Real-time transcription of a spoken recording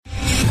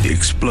The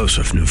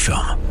explosive new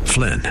film,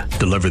 Flynn,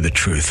 deliver the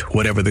truth,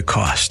 whatever the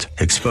cost.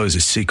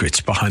 Exposes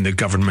secrets behind the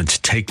government's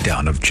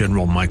takedown of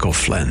General Michael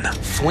Flynn.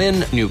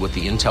 Flynn knew what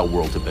the intel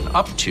world had been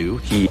up to.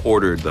 He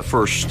ordered the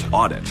first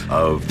audit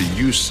of the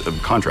use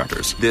of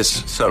contractors.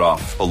 This set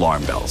off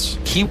alarm bells.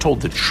 He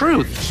told the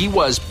truth. He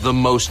was the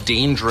most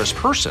dangerous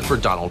person for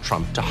Donald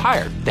Trump to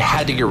hire. They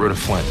had to get rid of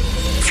Flynn.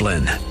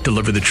 Flynn,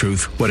 deliver the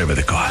truth, whatever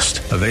the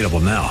cost. Available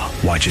now.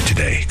 Watch it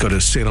today. Go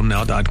to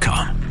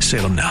salemnow.com.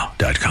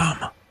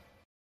 salemnow.com.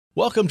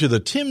 Welcome to the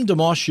Tim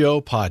DeMoss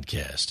Show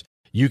podcast.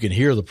 You can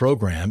hear the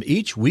program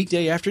each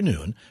weekday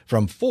afternoon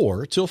from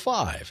 4 till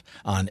 5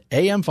 on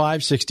AM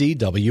 560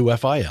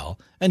 WFIL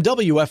and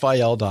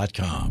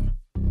WFIL.com.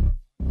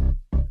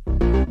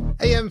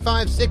 AM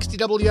 560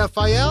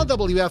 WFIL,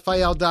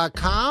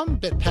 WFIL.com.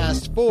 Bit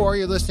past 4.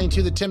 You're listening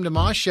to the Tim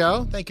DeMoss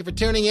Show. Thank you for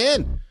tuning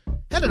in.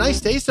 Had a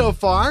nice day so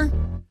far.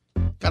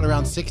 Got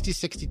around 60,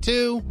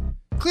 62.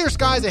 Clear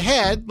skies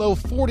ahead, low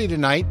 40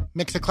 tonight.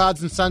 Mix of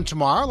clouds and sun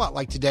tomorrow, a lot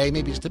like today,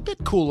 maybe just a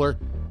bit cooler.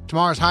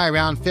 Tomorrow's high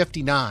around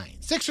 59.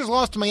 Sixers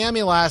lost to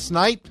Miami last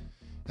night.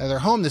 They're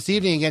home this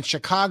evening against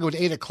Chicago at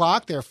 8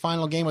 o'clock, their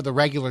final game of the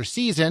regular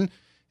season.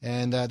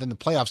 And then the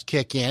playoffs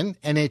kick in.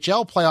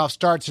 NHL playoffs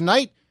start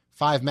tonight.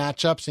 5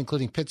 matchups,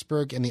 including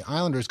Pittsburgh and the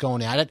Islanders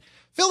going at it.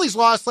 Phillies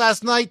lost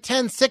last night,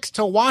 10-6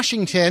 to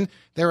Washington.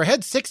 They were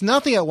ahead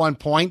 6-0 at one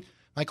point.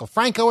 Michael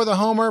Franco with a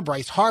homer,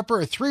 Bryce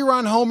Harper a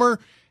 3-run homer,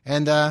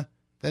 and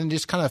then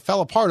just kind of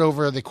fell apart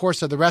over the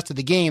course of the rest of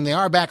the game. They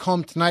are back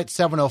home tonight,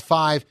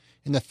 7:05,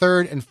 in the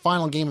third and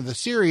final game of the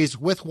series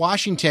with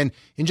Washington.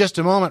 In just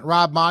a moment,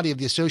 Rob Motti of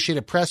the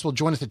Associated Press will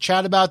join us to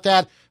chat about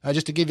that.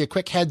 Just to give you a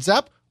quick heads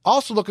up,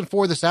 also looking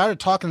forward this hour to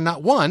talking to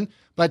not one,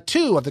 but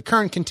 2 of the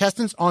current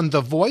contestants on The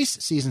Voice,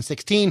 Season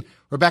 16,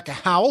 Rebecca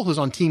Howell, who's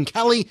on Team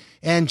Kelly,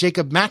 and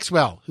Jacob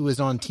Maxwell, who is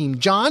on Team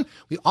John.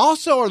 We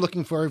also are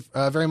looking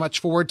very much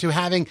forward to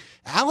having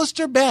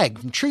Alistair Begg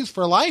from Truth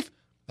for Life.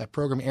 That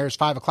program airs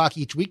 5 o'clock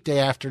each weekday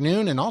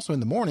afternoon and also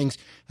in the mornings.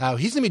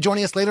 He's going to be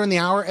joining us later in the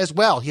hour as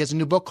well. He has a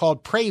new book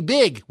called Pray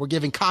Big. We're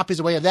giving copies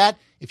away of that.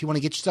 If you want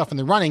to get yourself in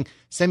the running,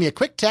 send me a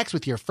quick text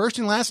with your first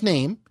and last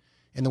name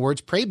and the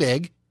words Pray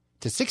Big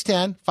to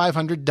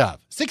 610-500-DOVE.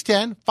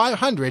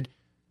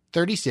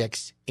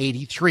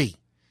 610-500-3683.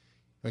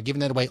 We're giving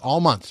that away all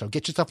month. So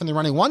get yourself in the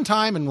running one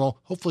time and we'll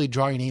hopefully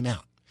draw your name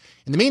out.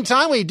 In the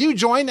meantime, we do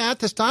join at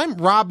this time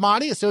Rob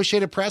Motti,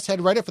 Associated Press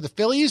head writer for the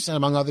Phillies and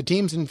among other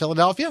teams in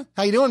Philadelphia.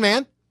 How you doing,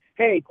 man?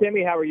 Hey,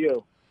 Timmy, how are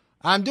you?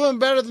 I'm doing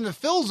better than the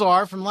Phils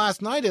are from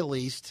last night, at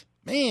least.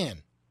 Man,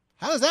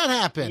 how does that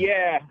happen?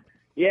 Yeah,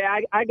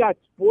 I got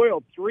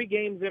spoiled. 3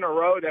 games in a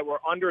row that were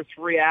under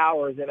 3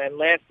 hours, and then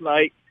last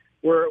night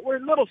we're a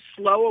little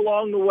slow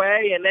along the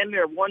way, and then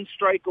they're 1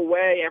 strike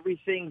away.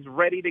 Everything's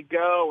ready to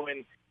go,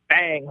 and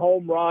bang,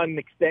 home run,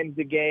 extends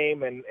the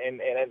game, and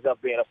ends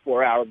up being a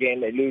 4-hour game.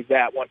 They lose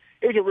that one.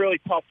 It was a really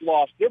tough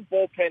loss. Their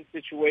bullpen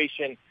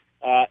situation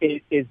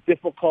is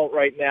difficult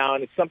right now,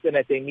 and it's something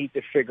that they need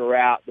to figure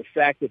out. The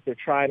fact that they're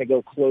trying to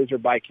go closer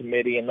by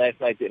committee, and last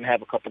night didn't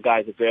have a couple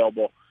guys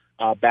available,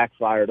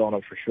 backfired on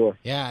them for sure.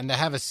 Yeah, and to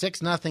have a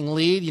 6-0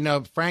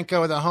 lead,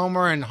 Franco with a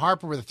homer and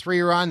Harper with a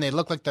 3-run, they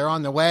look like they're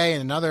on the way,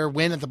 and another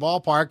win at the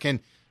ballpark,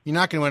 and you're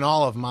not going to win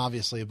all of them,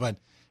 obviously, but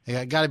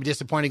you got to be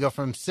disappointed to go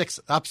from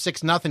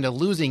 6-0 to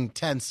losing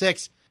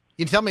 10-6.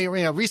 You tell me,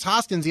 Rhys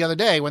Hoskins the other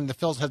day when the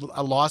Phils had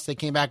a loss, they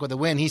came back with a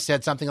win. He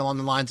said something along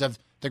the lines of,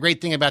 the great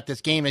thing about this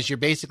game is you're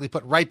basically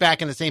put right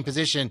back in the same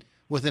position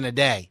within a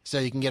day, so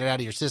you can get it out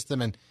of your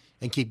system and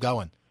keep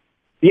going.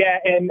 Yeah,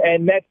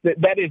 and that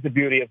is the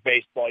beauty of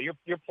baseball.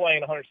 You're playing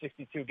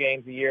 162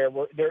 games a year.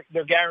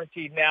 They're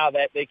guaranteed now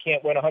that they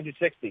can't win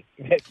 160.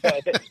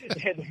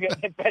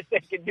 The best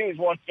they can do is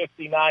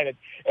 159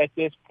 at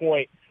this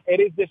point. It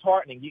is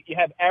disheartening. You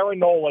have Aaron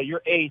Nola,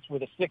 your ace,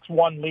 with a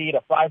 6-1 lead,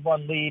 a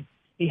 5-run lead.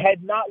 He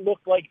had not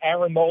looked like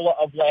Aaron Nola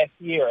of last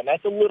year, and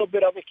that's a little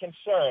bit of a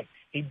concern.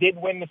 He did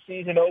win the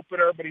season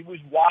opener, but he was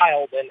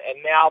wild, and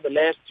now the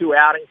last 2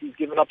 outings he's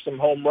given up some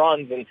home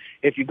runs, and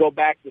if you go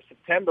back to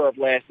September of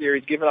last year,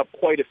 he's given up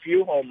quite a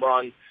few home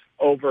runs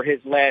over his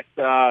last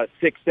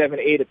 6, 7,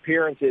 8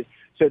 appearances.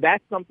 So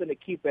that's something to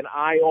keep an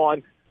eye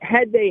on.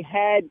 Had they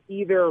had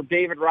either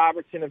David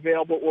Robertson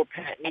available or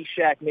Pat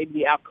Neshek, maybe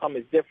the outcome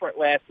is different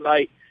last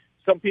night.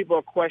 Some people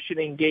are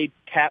questioning Gabe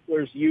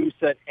Kapler's use,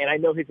 and I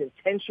know his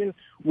intention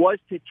was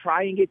to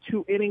try and get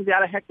 2 innings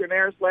out of Hector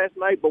Neris last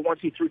night, but once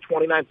he threw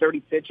 29, 30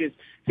 pitches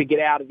to get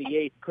out of the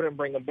 8th, couldn't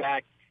bring him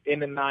back in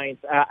the 9th.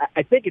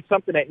 I think it's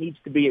something that needs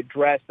to be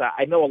addressed.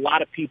 I know a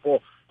lot of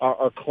people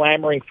are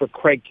clamoring for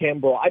Craig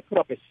Kimbrell. I put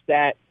up a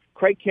stat.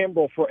 Craig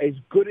Kimbrell, for as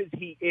good as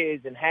he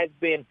is and has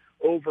been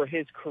over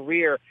his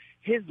career,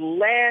 his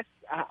last,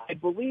 I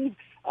believe,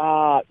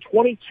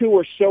 22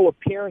 or so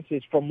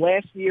appearances from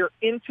last year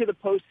into the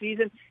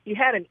postseason, he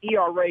had an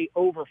ERA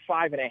over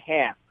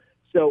 5.5.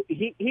 So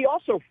he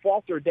also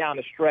faltered down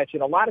the stretch,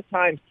 and a lot of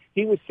times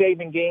he was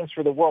saving games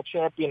for the world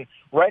champion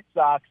Red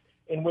Sox.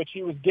 in which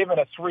he was given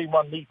a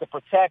 3-run lead to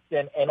protect,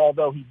 and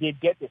although he did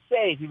get the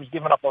save, he was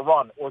giving up a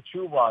run or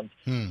 2 runs.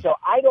 So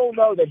I don't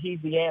know that he's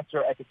the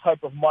answer at the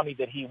type of money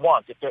that he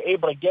wants. If they're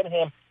able to get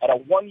him at a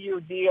 1-year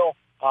deal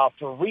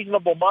for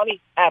reasonable money,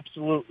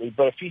 absolutely.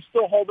 But if he's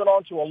still holding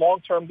on to a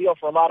long-term deal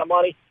for a lot of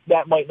money,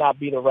 that might not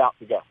be the route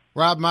to go.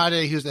 Rob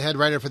Maaddi, who's the head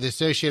writer for the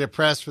Associated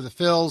Press for the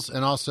Phils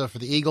and also for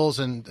the Eagles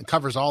and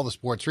covers all the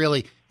sports,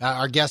 really,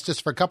 our guest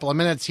just for a couple of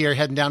minutes here,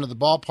 heading down to the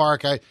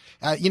ballpark.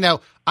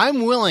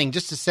 I'm willing,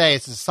 just to say,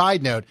 it's a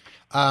side note,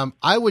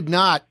 I would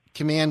not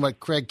command what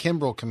Craig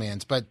Kimbrell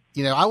commands, but,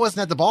 I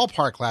wasn't at the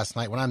ballpark last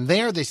night. When I'm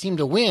there, they seem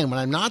to win. When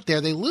I'm not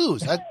there, they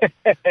lose.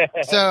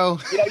 So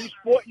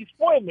you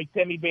spoiled me,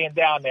 Timmy, being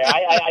down there.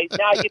 I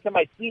now I get to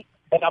my seat,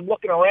 and I'm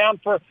looking around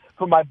for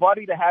my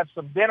buddy to have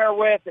some dinner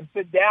with and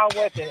sit down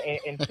with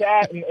and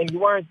chat, and you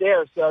weren't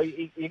there. So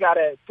you got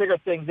to figure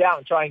things out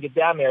and try and get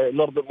down there a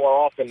little bit more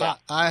often now.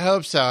 I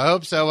hope so.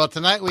 Well,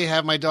 tonight we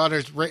have my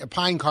daughter's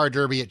pine car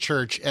derby at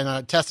church,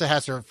 and Tessa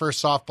has her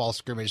first softball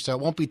scrimmage, so it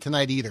won't be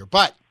tonight either.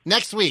 But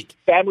next week.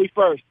 Family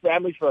first.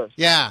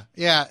 Yeah.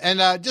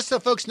 And just so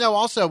folks know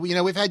also,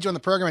 we've had you on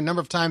the program a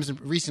number of times in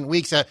recent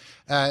weeks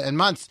and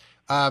months.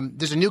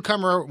 There's a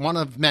newcomer, one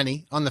of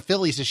many, on the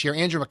Phillies this year,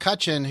 Andrew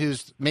McCutchen,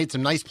 who's made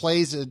some nice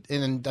plays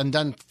and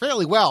done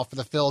fairly well for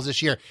the Phils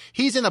this year.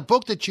 He's in a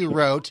book that you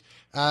wrote,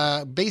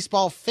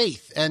 Baseball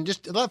Faith. And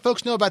just let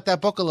folks know about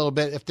that book a little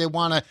bit if they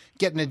want to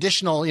get an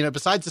additional,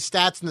 besides the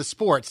stats and the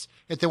sports,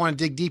 if they want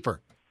to dig deeper.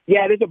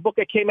 Yeah, there's a book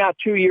that came out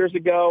 2 years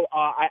ago.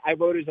 I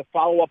wrote it as a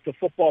follow-up to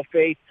Football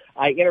Faith.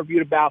 I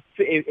interviewed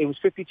it was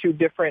 52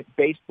 different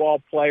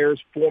baseball players,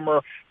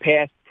 former,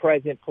 past,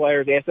 present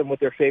players, asked them what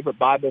their favorite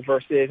Bible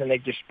verse is, and they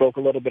just spoke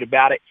a little bit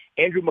about it.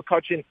 Andrew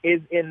McCutchen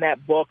is in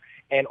that book,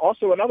 and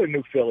also another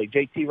new Philly,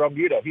 JT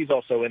Realmuto. He's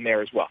also in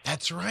there as well.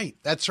 That's right.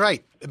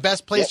 The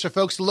best place for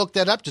folks to look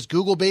that up, just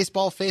Google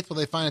Baseball Faith. Will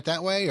they find it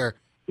that way, or?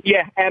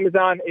 Yeah,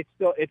 Amazon. It's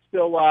still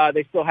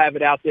they still have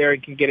it out there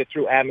and can get it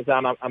through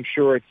Amazon. I'm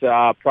sure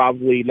it's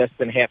probably less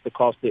than half the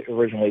cost it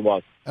originally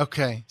was.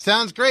 Okay,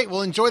 sounds great.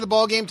 We'll enjoy the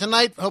ball game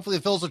tonight. Hopefully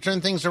the Phils will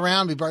turn things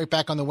around. Be right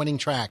back on the winning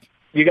track.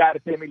 You got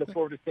it, Timmy. Look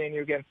forward to seeing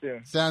you again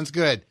soon. Sounds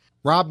good.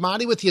 Rob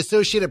Maaddi with the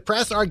Associated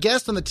Press, our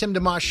guest on the Tim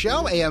DeMoss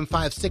Show, AM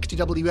 560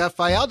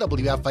 WFIL,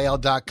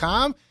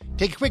 WFIL.com.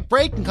 Take a quick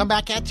break and come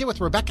back at you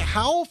with Rebecca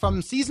Howell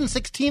from Season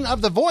 16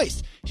 of The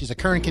Voice. She's a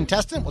current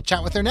contestant. We'll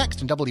chat with her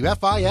next on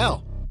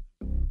WFIL.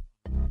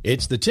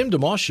 It's the Tim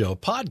DeMoss Show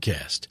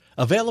podcast,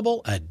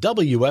 available at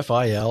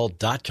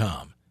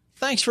WFIL.com.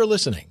 Thanks for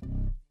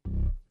listening.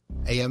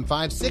 AM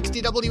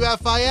 560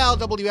 WFIL,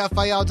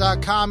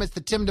 WFIL.com. It's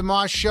the Tim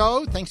DeMoss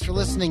Show. Thanks for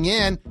listening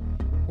in.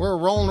 We're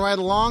rolling right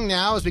along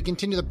now as we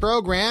continue the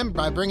program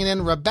by bringing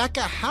in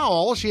Rebecca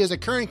Howell. She is a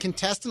current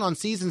contestant on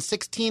Season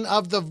 16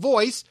 of The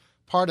Voice,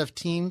 part of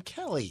Team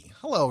Kelly.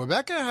 Hello,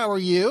 Rebecca. How are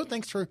you?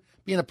 Thanks for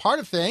being a part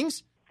of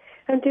things.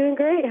 I'm doing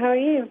great. How are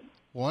you?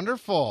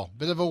 Wonderful.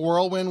 Bit of a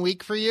whirlwind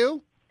week for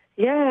you?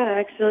 Yeah,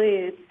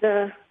 actually,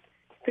 it's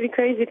pretty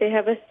crazy. They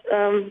have us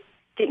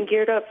getting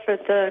geared up for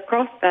the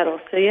cross battle.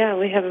 So, yeah,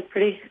 we have a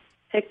pretty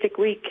hectic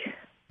week.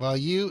 Well,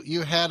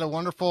 you had a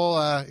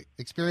wonderful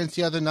experience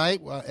the other night,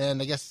 and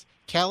I guess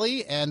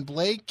Kelly and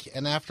Blake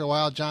and after a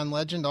while John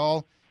Legend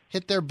all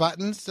hit their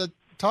buttons. So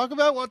talk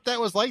about what that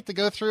was like to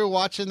go through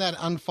watching that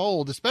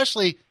unfold,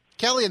 especially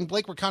Kelly and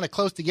Blake were kind of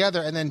close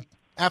together, and then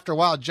after a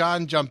while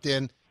John jumped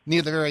in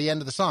near the very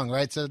end of the song,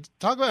 right? So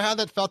talk about how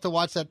that felt to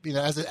watch that,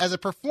 as a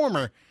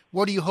performer.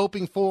 What are you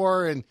hoping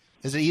for, and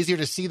is it easier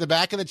to see the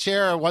back of the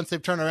chair, or once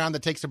they've turned around to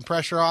take some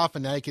pressure off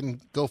and now you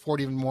can go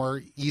forward even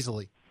more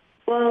easily?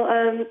 Well,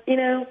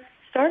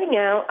 starting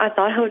out, I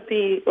thought I would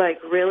be,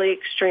 really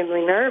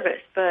extremely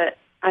nervous, but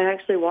I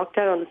actually walked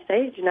out on the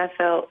stage and I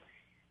felt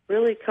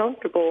really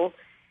comfortable.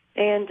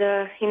 And,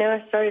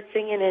 I started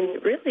singing,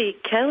 and really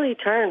Kelly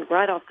turned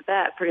right off the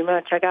bat pretty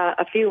much. I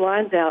got a few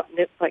lines out, and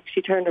it's like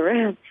she turned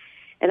around.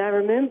 And I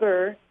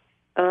remember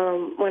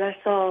when I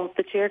saw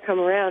the chair come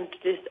around,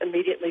 just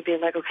immediately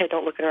being like, okay,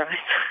 don't look in her eyes.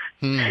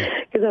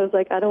 Because I was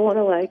like, I don't want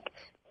to,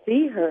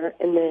 see her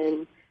and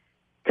then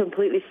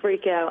completely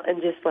freak out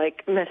and just,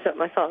 mess up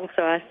my song.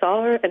 So I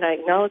saw her, and I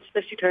acknowledged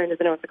that she turned, and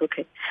then I was like,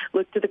 okay,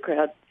 look to the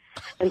crowd.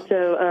 And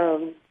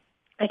so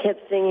I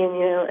kept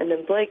singing, and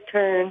then Blake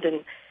turned,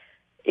 and,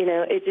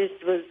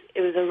 it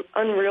was an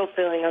unreal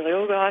feeling. I was like,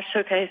 oh, gosh,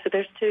 okay, so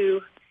there's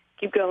two.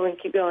 Keep going.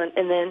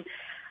 And then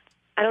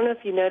I don't know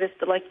if you noticed,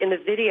 but in the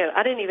video,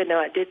 I didn't even know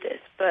I did this,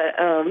 but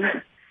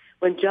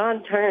when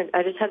John turned,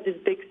 I just had this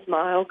big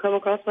smile come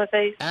across my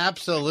face.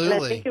 Absolutely.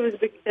 And I think it was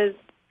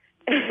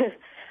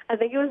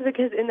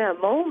because in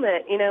that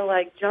moment,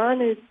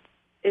 John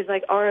is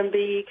like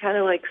R&B, kind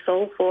of like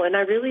soulful, and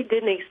I really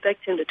didn't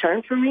expect him to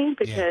turn for me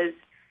because,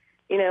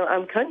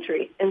 I'm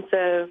country. And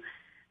so,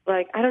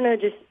 I don't know,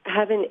 just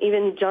having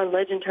even John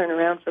Legend turn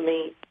around for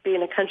me,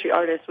 being a country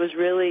artist was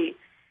really,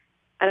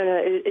 I don't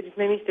know, it just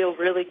made me feel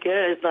really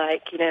good.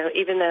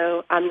 Even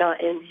though I'm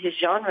not in his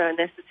genre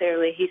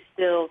necessarily, he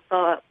still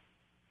thought,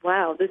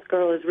 wow, this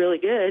girl is really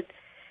good.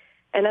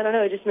 And I don't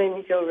know, it just made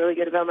me feel really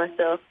good about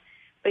myself.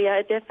 But yeah,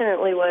 it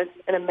definitely was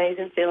an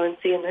amazing feeling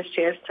seeing those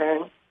chairs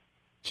turn.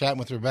 Chatting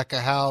with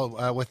Rebecca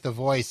Howe with The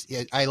Voice.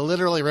 I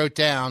literally wrote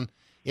down,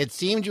 it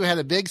seemed you had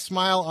a big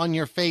smile on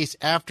your face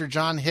after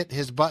John hit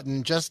his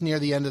button just near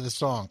the end of the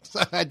song.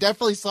 So I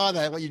definitely saw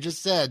that, what you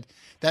just said.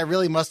 That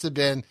really must have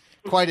been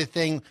quite a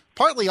thing.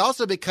 Partly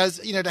also because,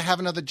 to have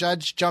another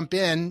judge jump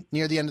in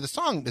near the end of the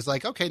song is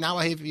like, okay, now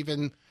I have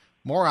even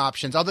more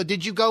options. Although,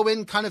 did you go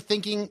in kind of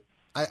thinking,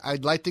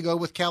 I'd like to go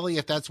with Kelly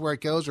if that's where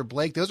it goes, or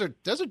Blake? Those are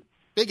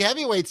big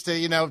heavyweights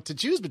to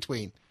choose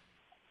between.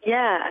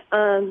 Yeah.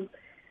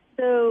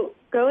 So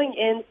going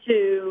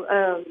into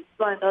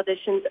blind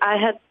auditions, I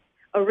had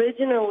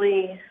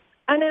originally,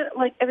 I know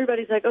like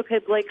everybody's like, okay,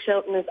 Blake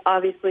Shelton is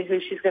obviously who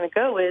she's going to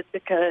go with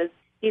because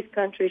he's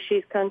country,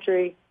 she's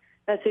country.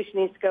 That's who she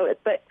needs to go with.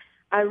 But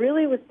I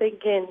really was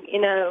thinking,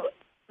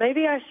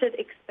 maybe I should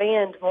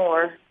expand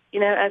more,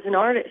 as an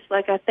artist.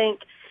 Like I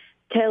think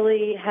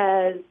Kelly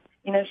has,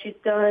 she's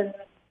done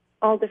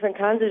all different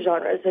kinds of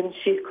genres and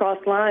she's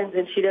crossed lines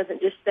and she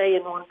doesn't just stay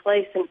in one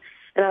place.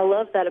 And I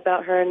love that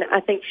about her. And I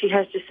think she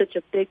has just such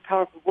a big,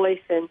 powerful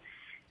voice. And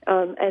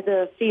as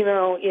a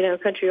female,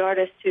 country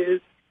artist who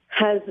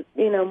has,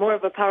 more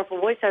of a powerful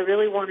voice, I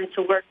really wanted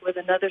to work with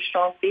another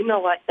strong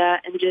female like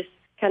that and just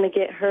kind of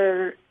get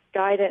her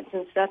guidance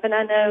and stuff. And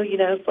I know,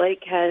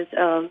 Blake has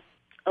a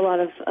lot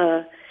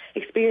of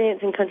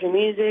experience in country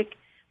music,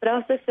 but I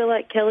also feel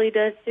like Kelly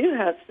does too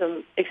have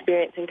some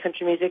experience in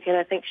country music, and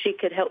I think she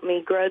could help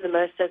me grow the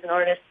most as an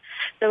artist.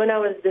 So when I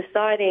was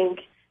deciding,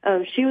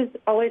 she was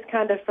always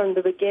kind of from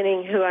the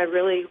beginning who I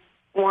really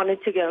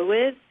wanted to go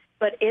with.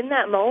 But in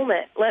that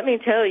moment, let me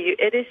tell you,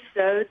 it is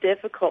so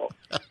difficult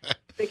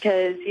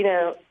because,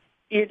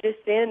 you're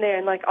just standing there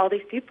and like all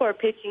these people are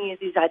pitching you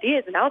these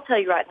ideas. And I'll tell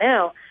you right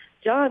now,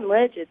 John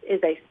Legend is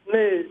a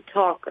smooth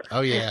talker. Oh,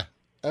 yeah.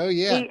 Oh,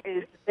 yeah. He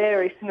is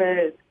very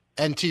smooth.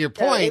 And to your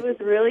point, it was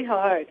really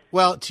hard.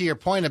 Well, to your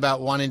point about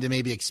wanting to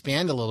maybe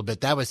expand a little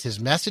bit, that was his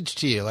message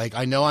to you. Like,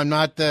 I know I'm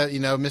not the,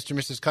 Mr. and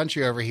Mrs.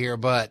 Country over here,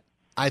 but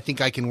I think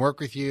I can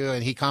work with you.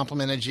 And he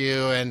complimented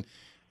you. And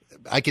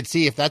I could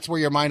see if that's where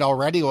your mind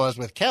already was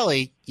with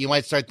Kelly, you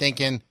might start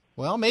thinking,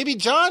 well, maybe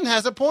John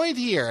has a point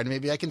here and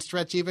maybe I can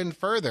stretch even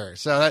further.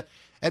 So that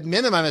at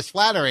minimum is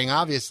flattering,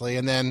 obviously.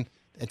 And then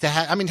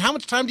how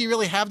much time do you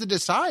really have to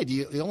decide?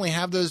 You only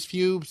have those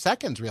few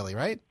seconds, really,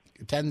 right?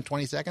 10,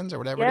 20 seconds or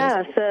whatever it is?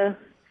 Yeah, so,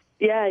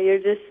 you're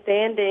just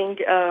standing,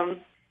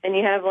 and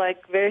you have,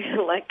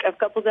 a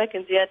couple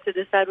seconds yet to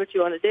decide what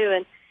you want to do.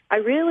 And I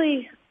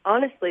really,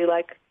 honestly,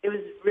 it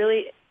was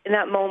really in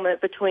that moment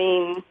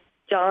between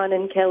John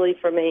and Kelly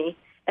for me.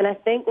 And I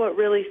think what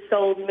really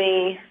sold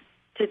me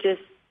to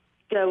just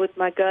go with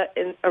my gut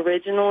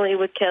originally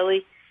with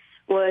Kelly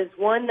was,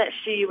 one, that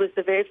she was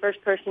the very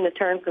first person to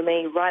turn for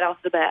me right off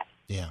the bat.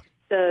 Yeah.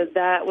 So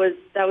that was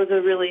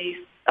a really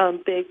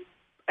big,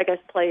 I guess,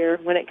 player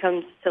when it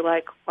comes to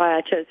why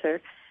I chose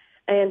her.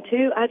 And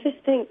two, I just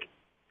think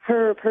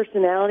her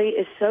personality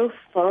is so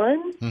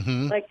fun.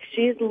 Mm-hmm.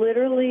 She's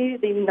literally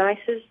the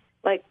nicest,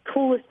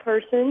 coolest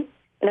person.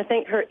 And I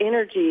think her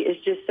energy is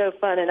just so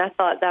fun. And I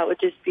thought that would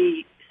just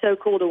be so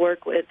cool to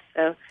work with.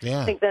 So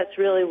yeah. I think that's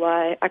really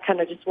why I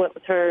kind of just went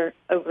with her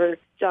over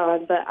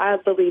John. But I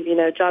believe,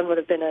 John would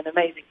have been an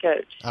amazing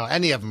coach. Oh,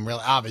 any of them,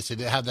 really. Obviously,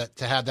 to have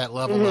that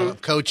level Mm-hmm.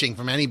 of coaching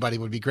from anybody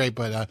would be great.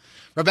 But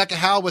Rebecca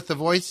Howe with The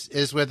Voice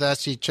is with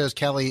us. She chose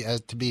Kelly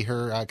to be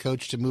her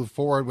coach to move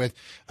forward with.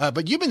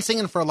 But you've been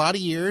singing for a lot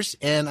of years,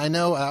 and I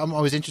know I'm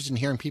always interested in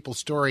hearing people's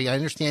story. I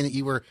understand that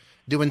you were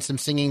doing some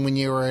singing when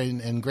you were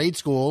in grade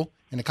school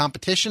in a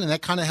competition, and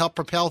that kind of helped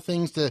propel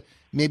things to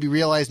maybe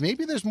realize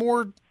maybe there's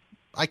more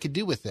I could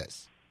do with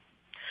this.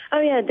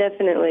 Oh, yeah,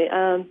 definitely.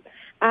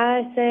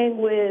 I sang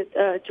with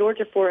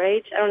Georgia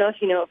 4-H. I don't know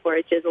if you know what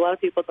 4-H is. A lot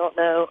of people don't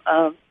know.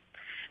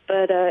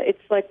 But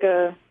it's like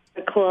a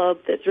club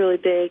that's really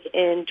big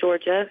in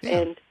Georgia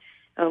and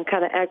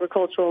kind of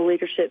agricultural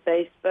leadership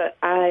based. But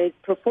I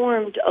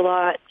performed a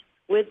lot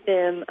with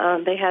them.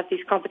 They have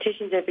these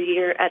competitions every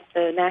year at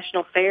the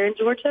National Fair in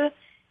Georgia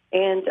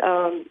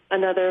and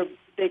another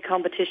big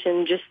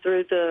competition just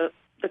through the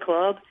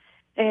club.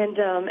 And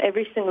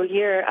every single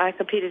year I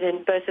competed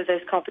in both of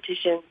those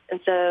competitions.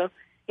 And so,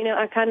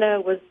 I kind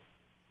of was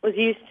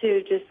used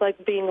to just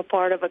being a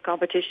part of a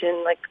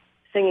competition,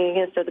 singing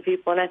against other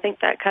people. And I think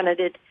that kind of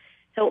did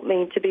help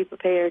me to be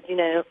prepared,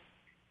 to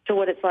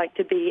what it's like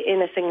to be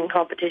in a singing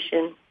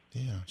competition.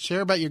 Yeah.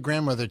 Share about your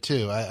grandmother,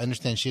 too. I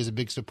understand she is a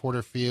big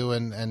supporter for you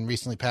and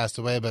recently passed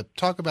away, but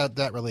talk about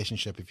that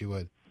relationship, if you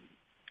would.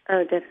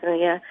 Oh,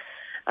 definitely, yeah.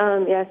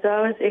 So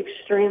I was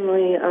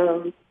extremely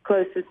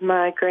close with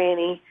my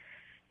granny,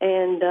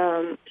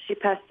 and she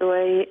passed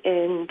away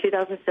in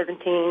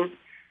 2017,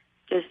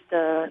 just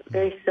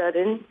very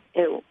sudden.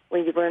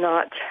 We were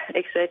not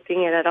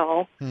expecting it at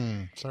all.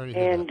 Sorry to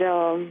hear that.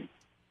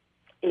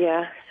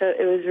 So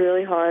it was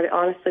really hard.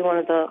 Honestly, one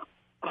of the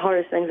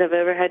hardest things I've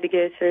ever had to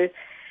go through.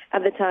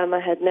 At the time, I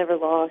had never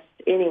lost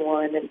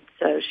anyone, and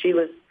so she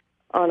was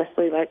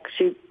honestly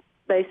she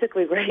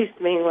basically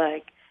raised me.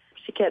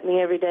 She kept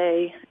me every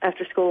day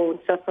after school and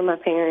stuff for my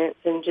parents,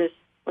 and just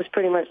was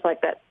pretty much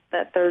like that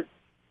that third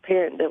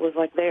parent that was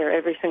like there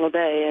every single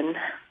day, and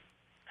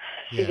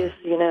she just,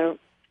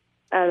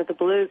 out of the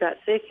blue got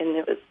sick, and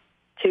it was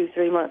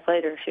 2-3 months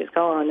later she was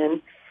gone,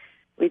 and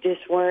we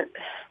just weren't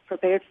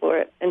prepared for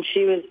it. And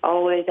she was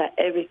always at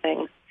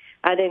everything.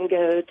 I didn't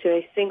go to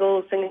a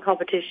single singing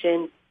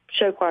competition,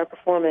 show choir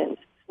performance,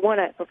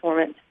 one-act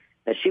performance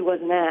that she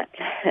wasn't at.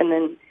 And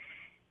then,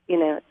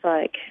 it's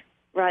like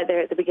right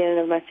there at the beginning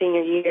of my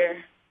senior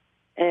year,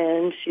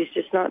 and she's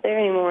just not there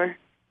anymore.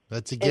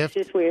 That's a gift.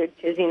 It's just weird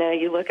because,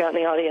 you look out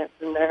in the audience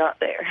and they're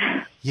not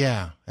there.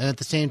 Yeah. And at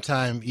the same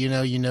time, you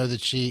know that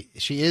she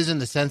is, in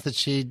the sense that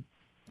she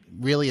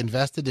really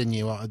invested in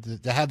you.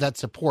 To have that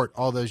support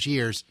all those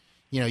years,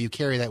 you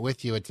carry that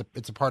with you. It's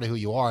a part of who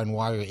you are and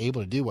why you're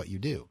able to do what you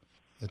do.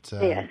 It's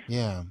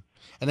yeah.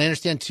 And I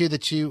understand, too,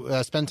 that you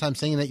spend time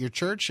singing at your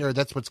church, or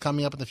that's what's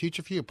coming up in the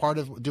future for you, part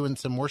of doing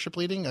some worship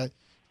leading at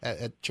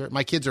church.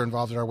 My kids are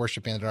involved in our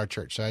worship band at our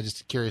church, so I'm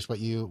just curious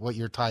what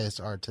your ties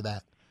are to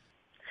that.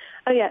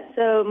 Oh, yeah.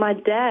 So my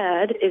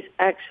dad is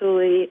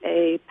actually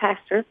a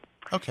pastor.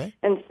 Okay.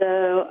 And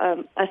so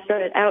I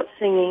started out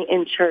singing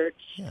in church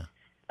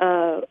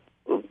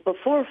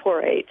before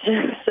 4-H.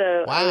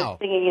 So wow. I was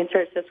singing in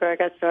church. That's where I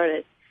got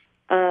started.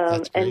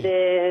 That's great. And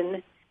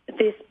then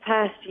this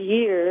past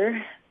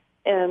year,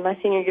 my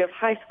senior year of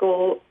high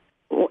school,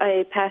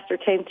 a pastor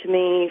came to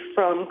me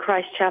from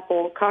Christ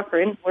Chapel,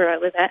 Cochran, where I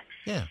live at,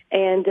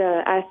 and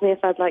asked me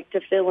if I'd like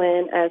to fill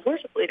in as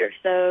worship leader.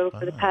 So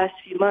for the past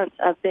few months,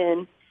 I've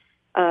been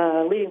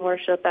leading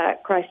worship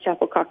at Christ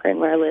Chapel, Cochran,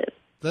 where I live.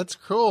 That's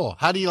cool.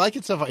 How do you like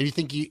it so far? Do you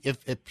think,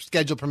 if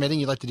schedule permitting,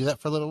 you'd like to do that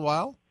for a little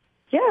while?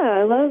 Yeah,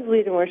 I love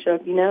leading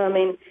worship.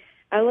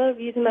 I love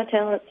using my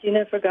talents,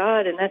 for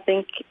God, and I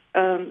think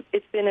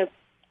it's been a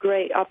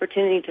great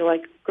opportunity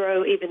to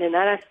grow even in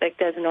that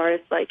aspect as an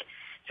artist.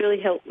 It's really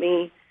helped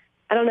me.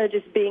 I don't know,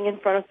 just being in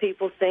front of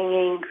people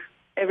singing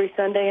every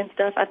Sunday and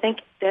stuff. I think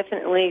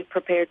definitely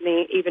prepared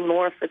me even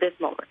more for this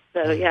moment.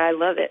 So yeah, I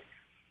love it.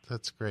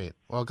 That's great.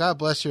 Well, God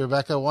bless you,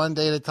 Rebecca. One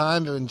day at a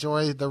time to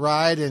enjoy the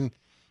ride, and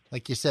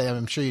like you said,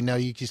 I'm sure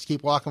you just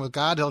keep walking with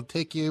God. He'll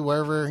take you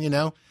wherever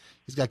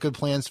He's got good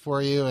plans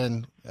for you,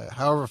 and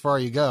however far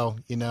you go,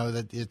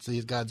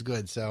 that God's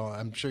good. So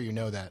I'm sure you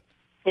know that.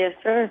 Yes,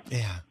 sir.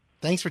 Yeah.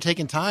 Thanks for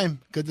taking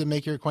time. Good to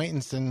make your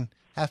acquaintance, and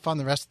have fun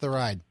the rest of the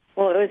ride.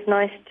 Well, it was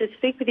nice to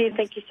speak with you.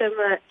 Thank you so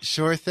much.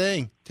 Sure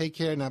thing. Take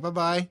care now.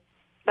 Bye-bye.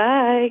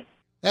 Bye.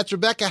 That's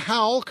Rebecca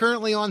Howell,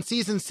 currently on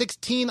season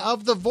 16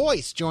 of The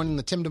Voice, joining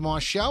the Tim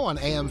DeMoss Show on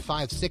AM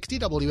 560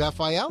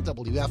 WFIL,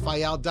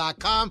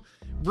 WFIL.com.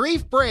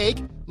 Brief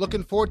break.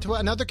 Looking forward to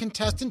another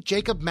contestant,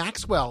 Jacob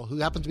Maxwell, who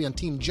happens to be on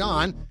Team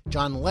John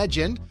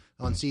Legend,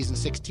 on season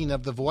 16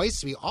 of The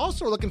Voice. We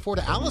also are looking forward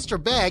to Alistair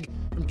Begg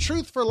from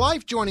Truth for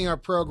Life joining our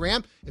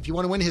program. If you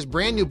want to win his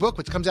brand new book,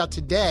 which comes out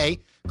today,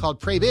 called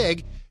Pray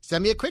Big,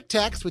 send me a quick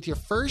text with your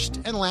first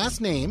and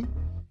last name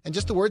and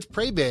just the words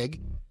Pray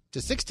Big to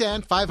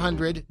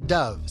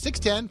 610-500-DOVE.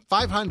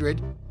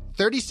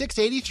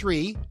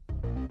 610-500-3683.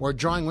 We're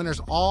drawing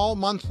winners all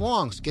month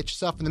long, so get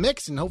yourself in the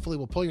mix, and hopefully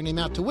we'll pull your name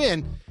out to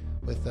win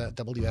with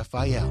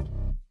WFIL.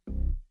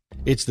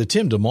 It's the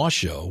Tim DeMoss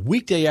Show,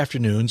 weekday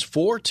afternoons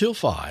 4 till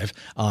 5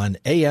 on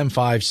AM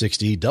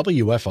 560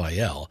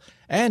 WFIL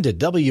and at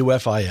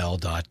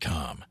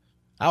WFIL.com.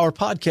 Our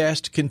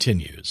podcast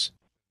continues.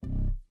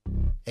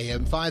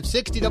 AM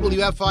 560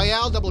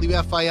 WFIL,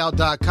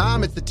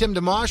 WFIL.com. It's the Tim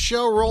DeMoss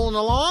Show rolling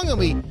along, and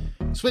we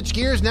switch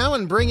gears now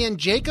and bring in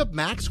Jacob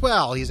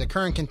Maxwell. He's a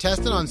current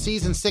contestant on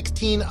season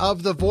 16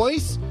 of The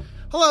Voice.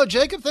 Hello,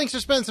 Jacob. Thanks for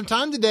spending some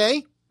time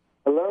today.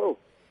 Hello.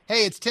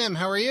 Hey, it's Tim.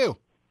 How are you?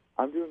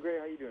 I'm doing great.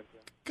 How are you doing,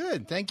 Tim?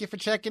 Good. Thank you for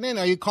checking in.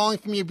 Are you calling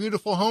from your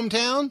beautiful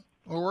hometown,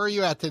 or where are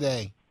you at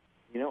today?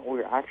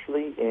 We're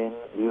actually in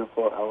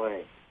beautiful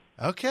L.A.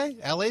 Okay.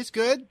 L.A.'s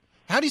good.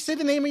 How do you say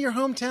the name of your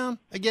hometown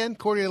again?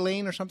 Coeur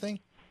d'Alene or something?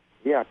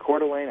 Yeah, Coeur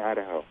d'Alene,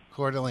 Idaho.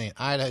 Coeur d'Alene,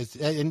 Idaho.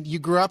 And you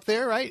grew up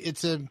there, right?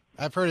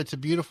 I've heard it's a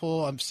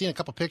beautiful, I've seen a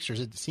couple pictures.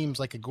 It seems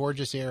like a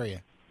gorgeous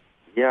area.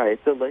 Yeah,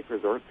 it's a lake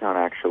resort town,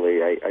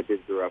 actually. I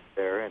did grow up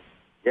there, and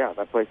yeah,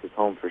 that place is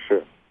home for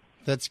sure.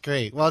 That's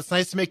great. Well, it's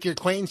nice to make your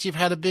acquaintance. You've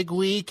had a big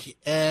week,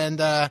 and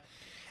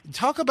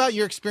talk about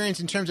your experience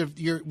in terms of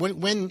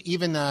when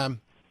even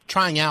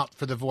trying out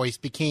for The Voice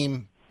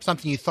became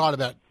something you thought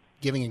about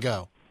giving a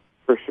go.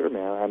 For sure,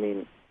 man. I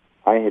mean,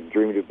 I had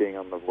dreamed of being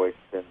on The Voice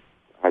since,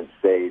 I'd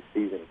say,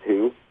 season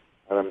 2.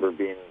 I remember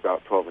being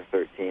about 12 or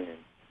 13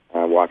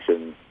 and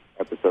watching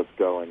episodes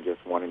go and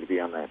just wanting to be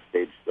on that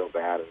stage so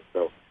bad. And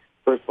so,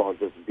 first of all,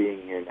 just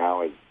being here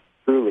now is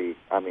truly,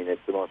 I mean,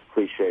 it's the most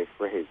cliche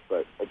phrase,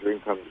 but a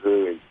dream come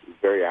true is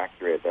very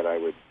accurate, that I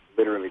would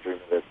literally dream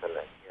of this, and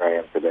here I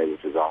am today,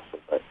 which is awesome.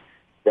 But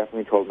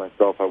definitely told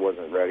myself I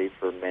wasn't ready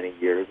for many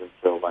years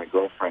until my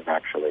girlfriend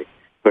actually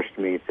pushed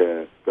me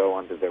to go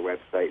onto their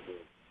website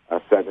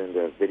and send in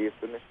the video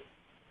submission.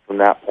 From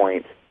that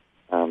point,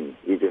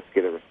 you just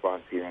get a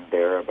response here and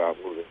there about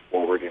moving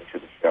forward into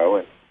the show,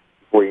 and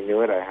before you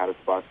knew it, I had a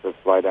spot to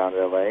fly down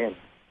to L.A. and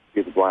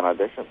do the blind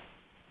audition.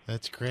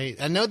 That's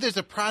great. I know there's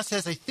a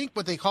process, I think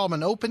what they call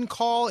them an open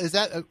call. Is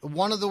that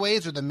one of the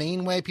ways or the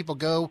main way people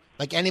go,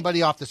 like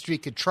anybody off the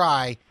street could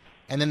try,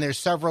 and then there's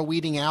several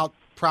weeding out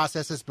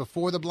processes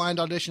before the blind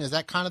audition? Is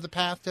that kind of the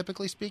path,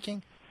 typically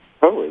speaking?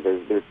 Totally.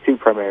 There's two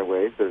primary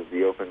ways. There's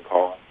the open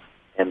call,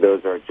 and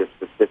those are just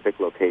specific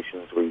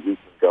locations where you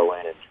can go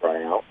in and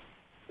try out,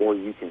 or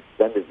you can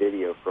send a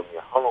video from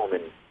your home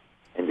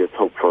and just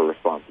hope for a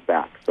response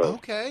back. So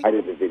okay. I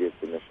did the video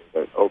submission,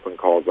 but open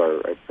calls are,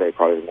 I'd say,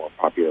 probably the more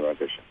popular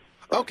audition.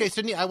 Okay,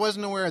 so I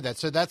wasn't aware of that.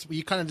 So that's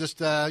you kind of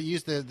just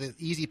used the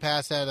easy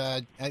pass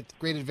at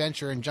Great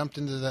Adventure and jumped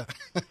into the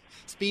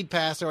speed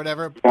pass or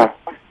whatever.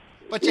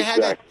 But you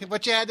had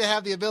to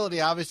have the ability,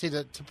 obviously,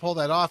 to pull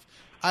that off.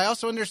 I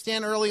also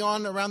understand early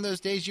on around those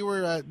days you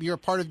were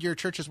part of your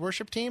church's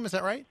worship team. Is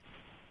that right?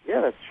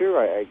 Yeah, that's true.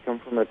 I come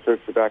from a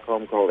church back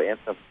home called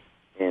Anthem,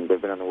 and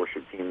I've been on the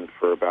worship team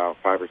for about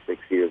 5 or 6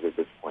 years at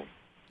this point.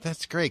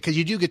 That's great because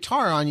you do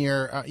guitar on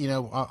your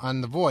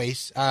on The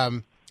Voice.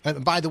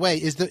 By the way,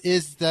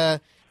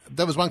 that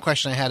was one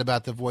question I had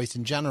about The Voice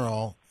in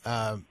general.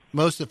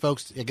 Most of the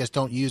folks, I guess,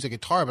 don't use a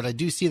guitar, but I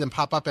do see them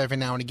pop up every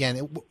now and again.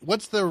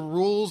 What's the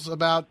rules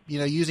about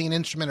using an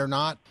instrument or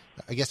not?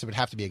 I guess it would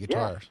have to be a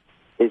guitar.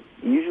 Yeah. It's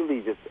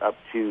usually just up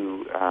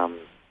to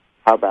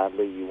how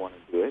badly you want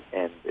to do it,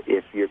 and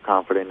if you're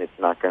confident it's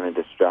not going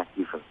to distract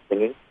you from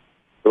singing.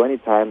 So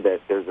anytime that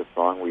there's a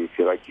song where you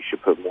feel like you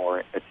should put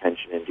more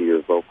attention into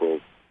your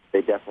vocals,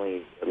 they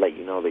definitely let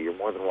you know that you're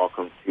more than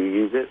welcome to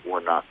use it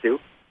or not to.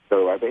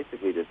 So I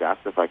basically just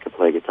asked if I could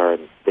play guitar,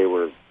 and they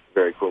were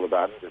very cool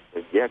about it. Just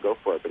said, yeah, go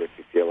for it. But if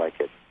you feel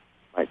like it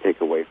might take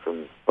away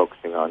from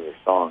focusing on your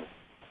song,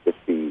 just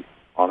be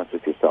honest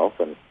with yourself.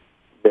 And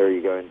there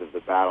you go into the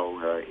battle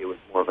where it was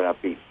more of an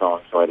upbeat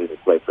song, so I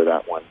didn't play for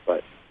that one.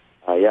 But,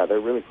 yeah, they're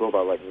really cool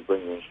about letting you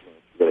bring the instrument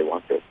if you really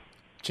want to.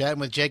 Chatting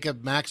with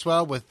Jacob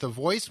Maxwell with The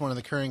Voice, one of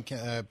the current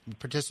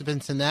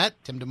participants in that.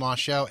 Tim DeMoss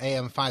Show,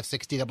 AM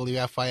 560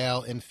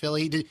 WFIL in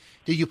Philly. Do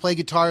you play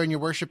guitar in your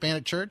worship band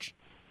at church?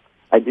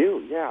 I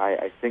do, yeah.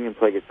 I sing and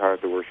play guitar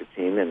at the worship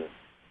team, and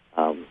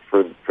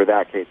for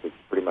that case, it's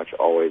pretty much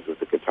always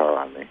with the guitar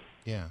on me.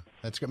 Yeah,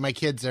 that's good. My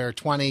kids are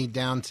 20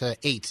 down to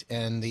 8,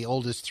 and the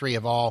oldest 3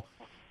 have all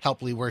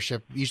helped lead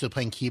worship, usually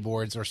playing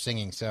keyboards or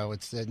singing. So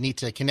it's neat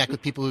to connect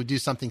with people who do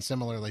something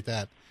similar like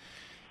that.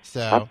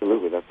 So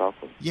absolutely, that's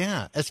awesome.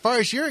 Yeah. As far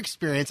as your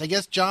experience, I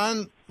guess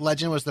John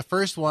Legend was the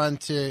first one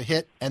to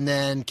hit, and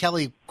then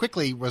Kelly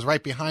quickly was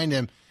right behind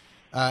him.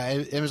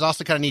 It was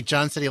also kind of neat.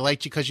 John said he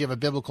liked you because you have a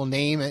biblical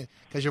name,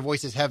 because your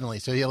voice is heavenly.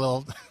 So he had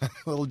a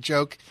little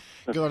joke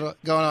going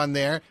on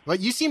there.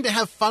 But you seem to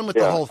have fun with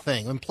the whole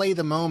thing and play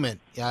the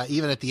moment,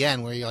 even at the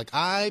end where you're like,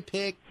 I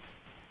pick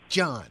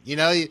John.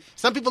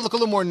 Some people look a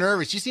little more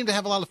nervous. You seem to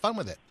have a lot of fun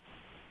with it.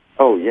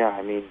 Oh, yeah.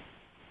 I mean,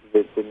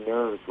 the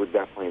nerves were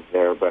definitely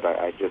there, but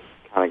I just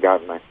kind of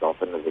got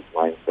myself into this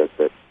mindset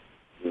that,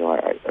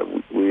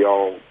 we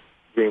all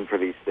dream for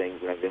these things,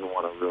 and I didn't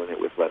want to ruin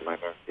it with letting my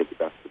nerves get the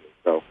best of me.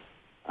 So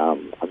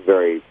I'm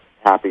very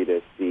happy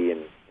to see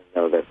and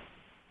know that,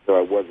 though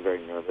I was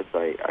very nervous,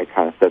 I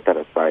kind of set that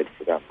aside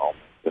for that moment.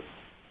 Just,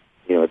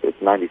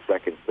 it's 90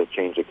 seconds to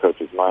change a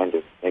coach's mind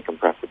and make him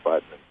press a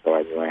button, and so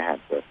I knew I had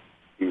to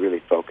be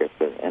really focused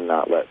and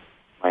not let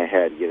my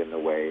head get in the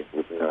way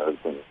with nerves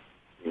and,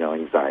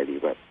 anxiety.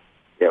 But,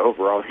 yeah,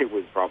 overall, it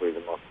was probably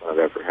the most fun I've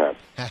ever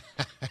had.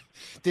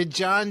 Did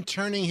John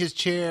turning his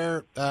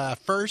chair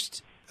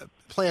first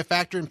play a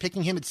factor in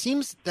picking him? It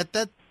seems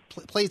that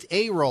plays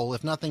a role,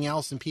 if nothing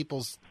else, in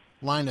people's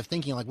line of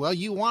thinking. Like, well,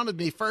 you wanted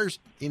me first.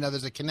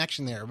 There's a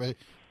connection there. But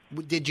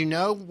did you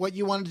know what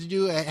you wanted to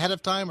do ahead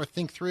of time or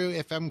think through,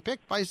 if I'm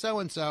picked by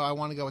so-and-so, I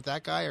want to go with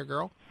that guy or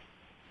girl?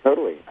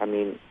 Totally. I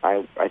mean,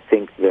 I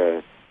think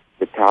the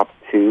top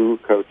 2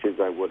 coaches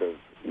I would have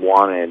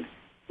wanted,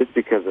 just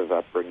because of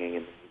upbringing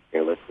and the music I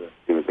listened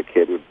to as a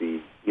kid, would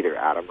be either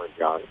Adam or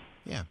John.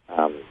 Yeah.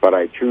 But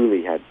I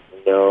truly had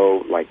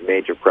no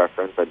major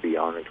preference. I'd be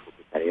honored with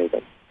any of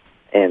them.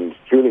 And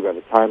truly, by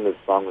the time the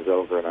song was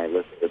over and I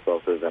listened to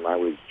both of them, I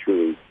was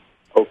truly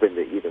open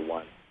to either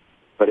one.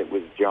 But it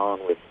was John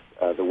with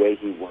the way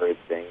he worded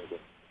things and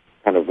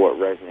kind of what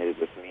resonated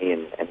with me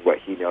and what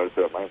he noticed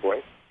about my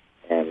voice.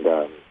 And,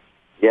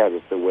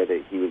 just the way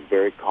that he was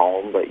very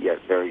calm but yet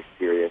very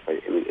serious.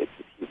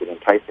 He's an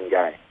enticing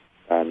guy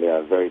and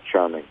very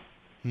charming.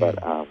 But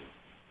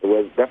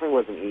it definitely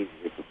wasn't easy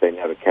to say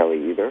no to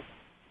Kelly either.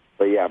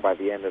 But, yeah, by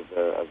the end of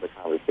the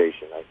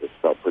conversation, I just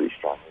felt pretty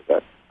strongly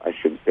that I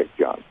should pick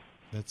John.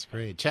 That's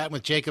great. Chatting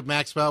with Jacob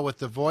Maxwell with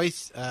The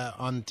Voice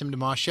on the Tim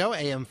DeMoss Show,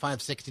 AM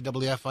 560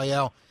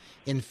 WFIL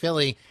in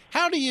Philly.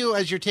 How do you,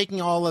 as you're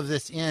taking all of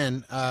this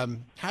in,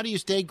 how do you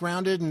stay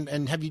grounded?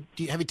 And have you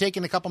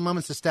taken a couple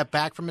moments to step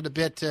back from it a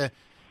bit to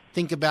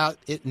think about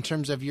it in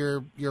terms of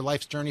your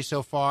life's journey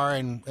so far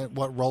and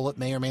what role it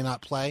may or may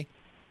not play?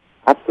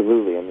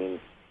 Absolutely. I mean,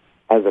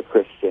 as a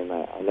Christian,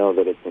 I know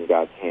that it's in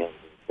God's hands.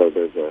 So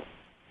there's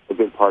a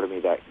good part of me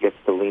that gets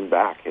to lean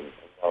back and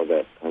know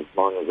that as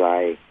long as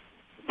I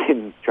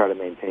can try to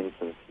maintain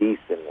some peace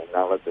and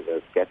not let the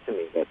nerves get to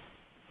me, that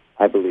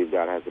I believe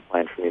God has a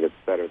plan for me that's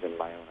better than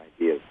my own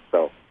ideas.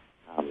 So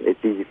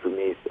it's easy for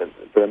me,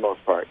 for the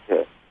most part,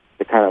 to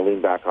kind of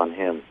lean back on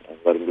Him and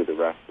let Him do the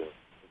rest. And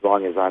as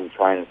long as I'm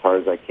trying as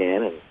hard as I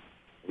can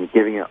and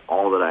giving it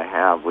all that I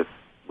have with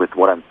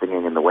what I'm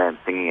singing and the way I'm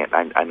singing it,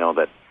 I know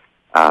that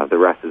the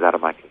rest is out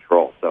of my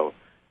control. So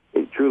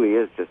it truly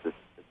is just a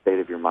state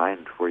of your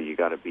mind where you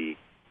got to be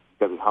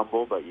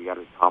humble, but you got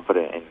to be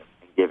confident and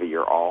give it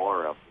your all,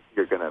 or else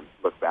you're going to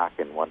look back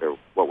and wonder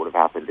what would have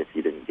happened if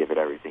you didn't give it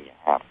everything you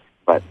have.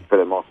 But for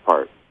the most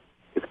part,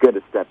 it's good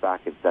to step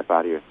back and step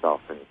out of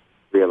yourself and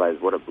realize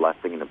what a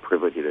blessing and a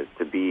privilege it is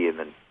to be in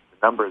the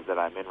numbers that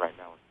I'm in right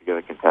now with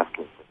Together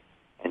Contestants,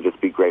 and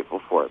just be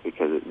grateful for it,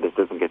 because this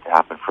doesn't get to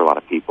happen for a lot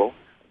of people.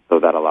 So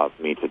that allows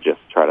me to just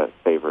try to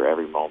savor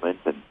every moment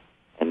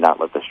and not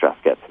let the stress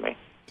get to me.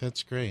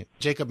 That's great.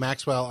 Jacob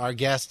Maxwell, our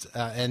guest,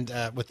 and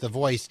with The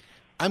Voice.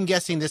 I'm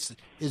guessing this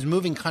is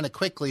moving kind of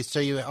quickly, so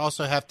you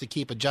also have to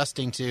keep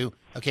adjusting to,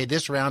 okay,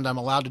 this round I'm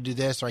allowed to do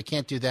this, or I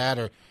can't do that,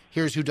 or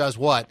here's who does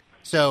what.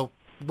 So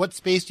what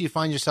space do you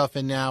find yourself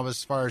in now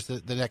as far as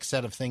the next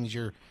set of things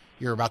you're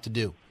about to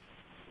do?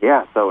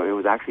 Yeah, so it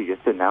was actually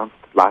just announced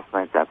last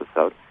night's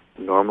episode.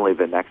 Normally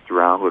the next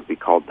round would be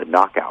called the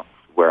Knockouts,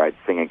 where I'd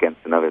sing against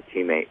another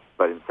teammate,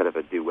 but instead of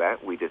a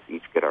duet, we just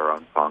each get our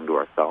own song to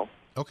ourselves.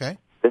 Okay.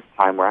 This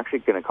time we're actually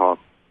going to call it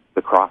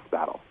the Cross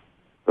Battle.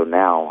 So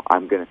now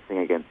I'm going to sing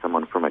against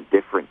someone from a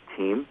different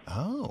team.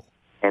 Oh.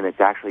 And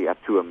it's actually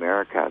up to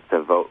America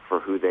to vote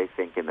for who they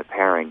think in the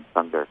pairing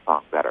sung their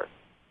song better.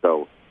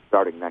 So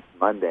starting next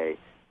Monday,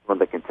 one of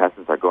the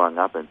contestants are going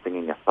up and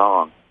singing a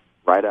song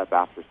right up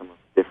after someone's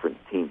different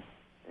team.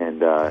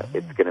 And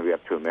it's going to be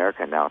up to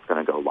America now. It's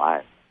going to go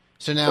live.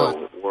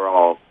 So we're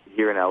all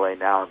here in L.A.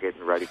 now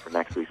getting ready for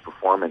next week's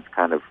performance,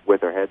 kind of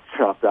with our heads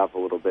chopped off a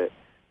little bit,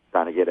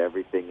 trying to get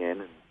everything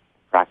in and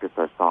practice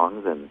our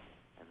songs, and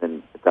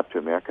then it's up to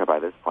America by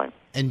this point.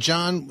 And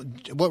John,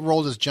 what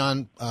role does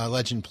John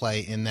Legend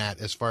play in that,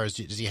 as far as,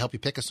 does he help you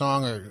pick a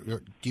song,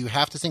 or do you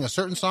have to sing a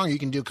certain song, or you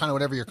can do kind of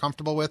whatever you're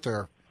comfortable with,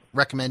 or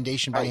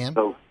recommendation by him?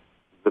 So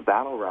the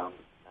battle round,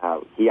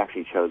 he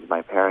actually chose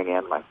my pairing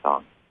and my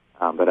song.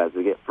 But as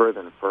we get further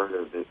and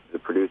further, the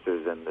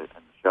producers and the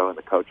show and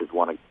the coaches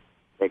want to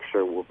make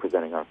sure we're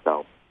presenting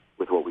ourselves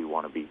with what we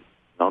want to be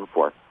known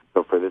for.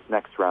 So for this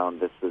next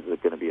round, this is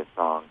going to be a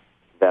song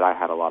that I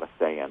had a lot of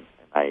say in, and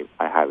I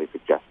highly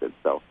suggested.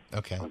 So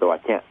although I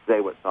can't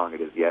say what song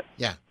it is yet,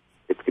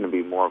 it's going to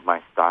be more of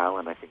my style,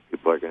 and I think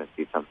people are going to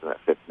see something that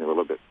fits me a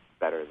little bit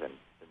better than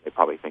they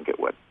probably think it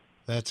would.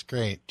 That's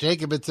great.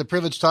 Jacob, it's a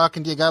privilege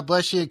talking to you. God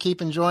bless you.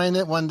 Keep enjoying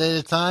it one day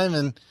at a time,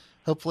 and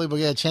hopefully we'll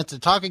get a chance to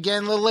talk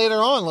again a little later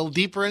on, a little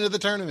deeper into the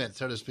tournament,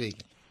 so to speak.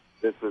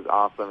 This was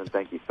awesome, and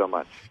thank you so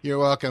much. You're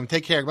welcome.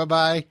 Take care.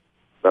 Bye-bye.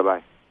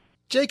 Bye-bye.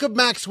 Jacob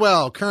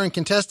Maxwell, current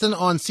contestant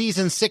on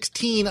Season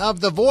 16 of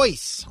The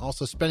Voice.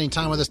 Also spending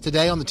time with us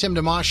today on the Tim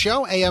DeMoss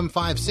Show, AM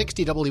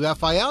 560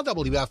 WFIL,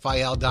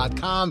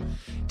 WFIL.com.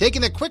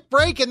 Taking a quick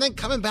break and then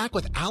coming back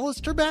with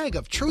Alistair Begg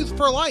of Truth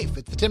for Life.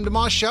 It's the Tim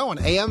DeMoss Show on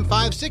AM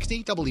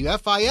 560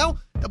 WFIL,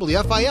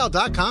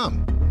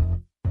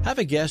 WFIL.com. Have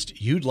a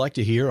guest you'd like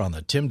to hear on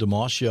the Tim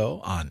DeMoss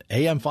Show on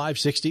AM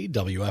 560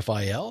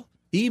 WFIL?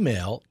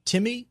 Email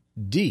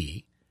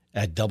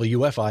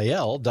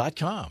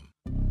timmyd@WFIL.com.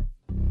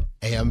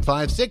 AM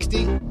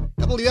 560,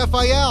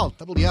 WFIL,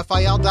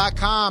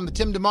 WFIL.com. The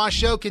Tim DeMoss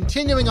Show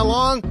continuing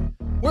along.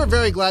 We're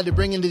very glad to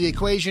bring into the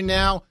equation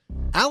now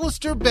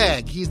Alistair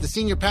Begg. He's the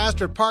senior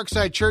pastor at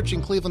Parkside Church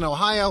in Cleveland,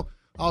 Ohio.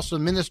 Also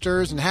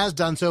ministers and has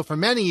done so for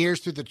many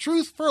years through the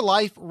Truth for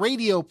Life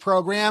radio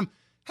program.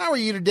 How are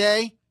you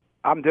today?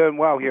 I'm doing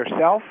well.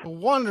 Yourself?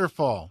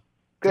 Wonderful.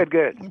 Good.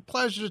 A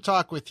pleasure to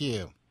talk with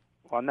you.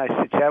 Well, nice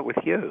to chat with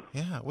you.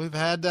 Yeah, we've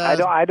had.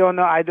 I don't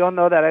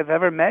know that I've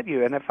ever met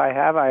you, and if I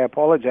have, I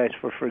apologize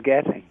for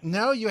forgetting.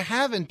 No, you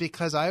haven't,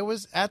 because I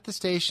was at the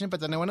station,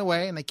 but then I went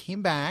away and I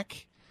came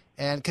back,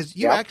 and because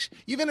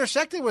you've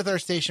intersected with our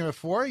station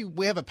before.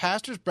 We have a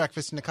pastor's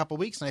breakfast in a couple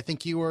of weeks, and I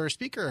think you were a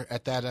speaker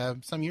at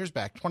that some years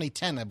back.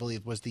 2010, I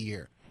believe, was the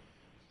year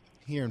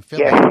here in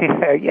Philly.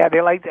 Yeah,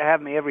 they like to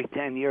have me every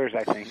 10 years,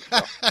 I think. So.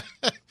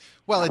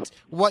 Well, it's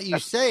what you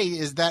say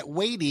is that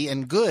weighty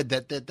and good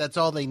that's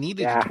all they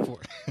needed it for.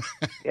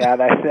 Yeah,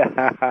 that's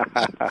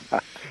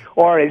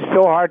or it's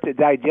so hard to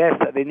digest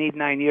that they need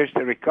 9 years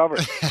to recover.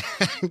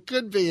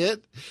 Could be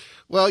it.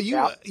 Well, you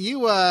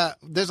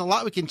there's a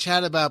lot we can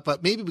chat about,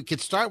 but maybe we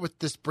could start with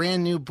this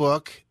brand new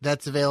book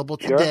that's available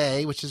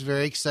today, which is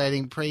very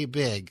exciting, pretty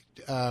big.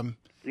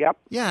 Yep.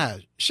 Yeah.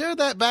 Share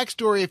that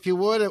backstory, if you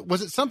would.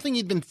 Was it something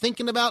you'd been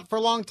thinking about for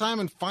a long time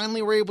and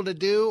finally were able to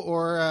do,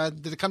 or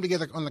did it come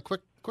together on the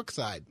quick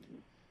side?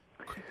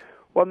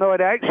 Well, no,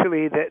 it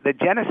actually, the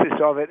genesis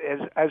of it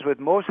is, as with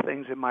most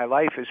things in my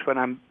life, is when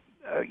I'm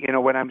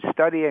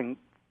studying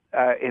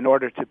in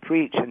order to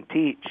preach and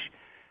teach.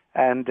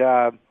 And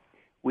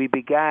we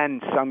began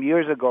some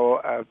years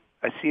ago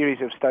a series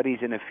of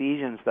studies in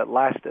Ephesians that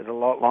lasted a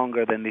lot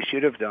longer than they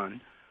should have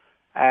done.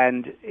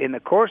 And in the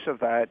course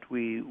of that,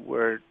 we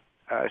were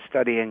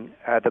studying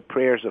the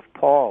prayers of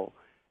Paul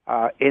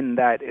in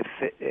that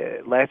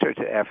letter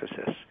to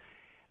Ephesus.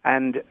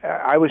 And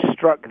I was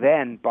struck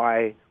then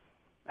by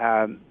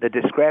the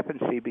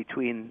discrepancy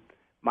between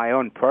my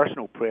own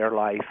personal prayer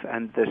life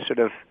and the sort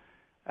of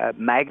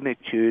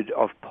magnitude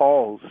of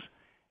Paul's.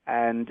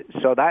 And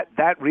so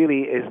that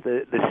really is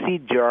the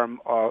seed germ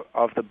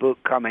of the book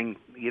coming,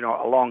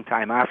 a long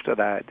time after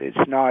that.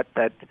 It's not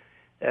that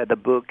the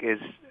book is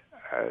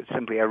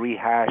simply a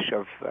rehash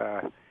of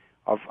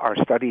our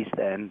studies.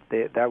 Then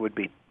that would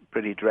be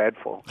pretty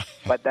dreadful.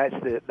 But that's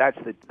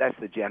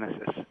the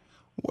genesis.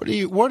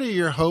 What are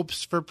your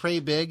hopes for Pray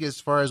Big as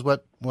far as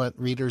what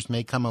readers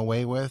may come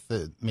away with,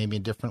 maybe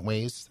in different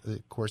ways?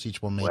 Of course,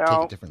 each one may take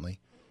it differently.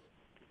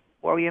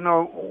 Well,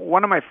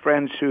 one of my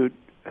friends who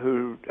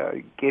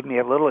gave me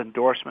a little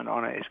endorsement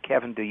on it is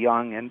Kevin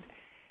DeYoung,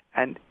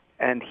 and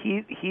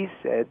he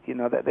said,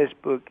 that this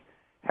book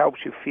helps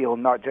you feel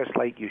not just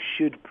like you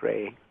should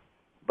pray,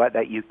 but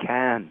that you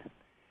can.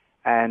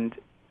 And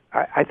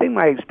I think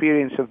my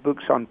experience of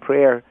books on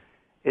prayer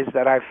is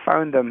that I've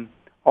found them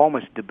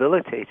almost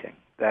debilitating.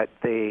 That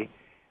they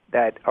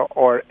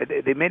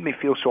made me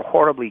feel so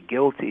horribly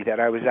guilty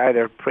that I was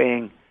either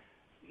praying,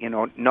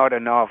 not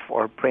enough,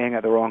 or praying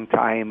at the wrong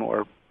time,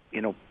 or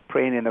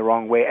praying in the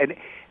wrong way, and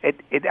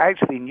it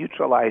actually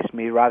neutralized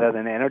me rather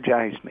than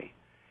energized me.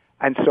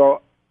 And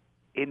so,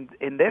 in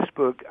this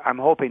book, I'm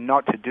hoping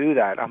not to do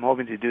that. I'm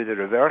hoping to do the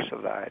reverse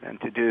of that,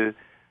 and to do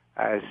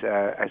as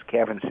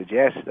Kevin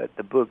suggests, that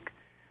the book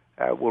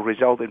will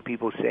result in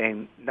people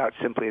saying not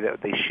simply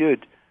that they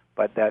should,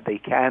 but that they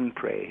can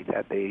pray,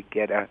 that they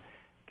get a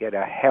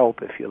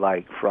help, if you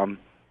like, from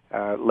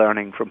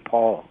learning from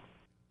Paul.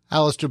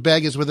 Alistair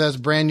Begg is with us,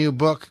 brand new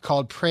book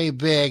called Pray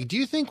Big. Do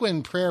you think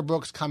when prayer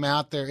books come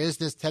out, there is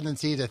this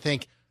tendency to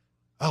think,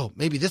 oh,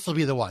 maybe this will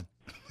be the one?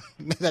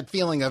 That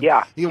feeling of,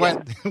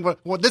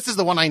 well, this is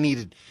the one I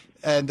needed.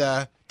 And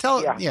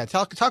talk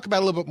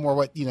about a little bit more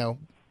what,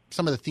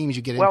 some of the themes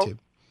you get into.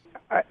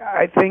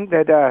 I think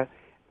that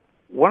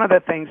one of the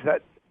things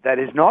that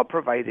is not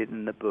provided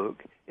in the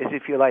book is,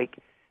 if you like,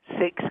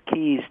 6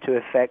 keys to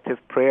effective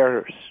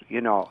prayers,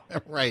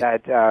 Right.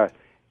 That,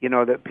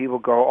 that people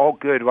go, oh,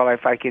 good, well,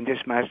 if I can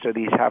just master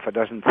these half a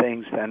dozen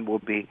things, then we'll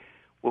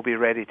be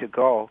ready to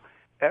go.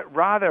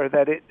 Rather,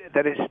 that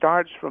it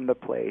starts from the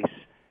place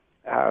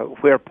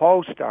where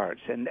Paul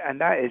starts, and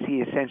that is,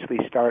 he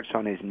essentially starts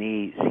on his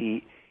knees.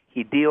 He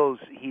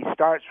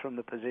starts from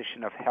the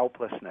position of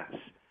helplessness.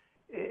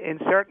 In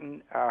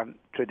certain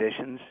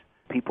traditions,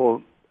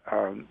 people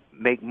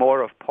make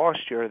more of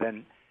posture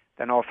than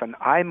often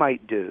I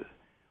might do.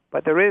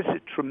 But there is a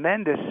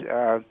tremendous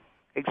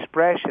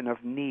expression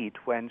of need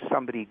when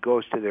somebody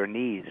goes to their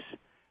knees.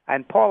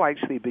 And Paul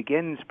actually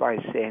begins by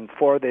saying,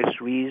 for this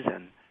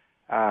reason,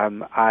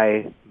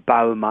 I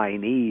bow my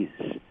knees.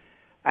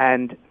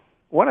 And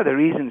one of the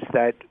reasons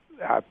that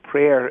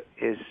prayer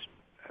is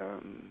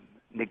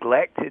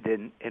neglected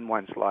in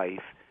one's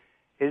life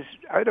is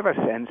out of a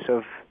sense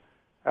of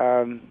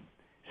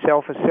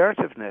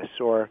self-assertiveness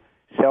or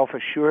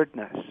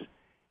self-assuredness,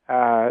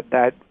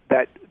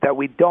 that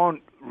we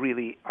don't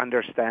really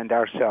understand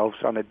ourselves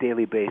on a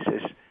daily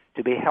basis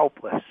to be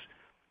helpless,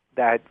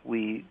 that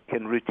we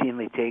can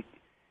routinely take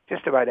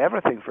just about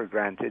everything for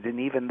granted, and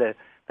even the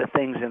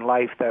things in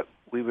life that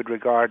we would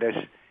regard as,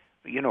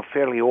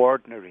 fairly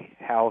ordinary,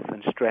 health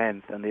and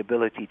strength and the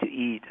ability to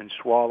eat and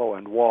swallow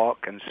and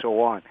walk and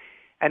so on.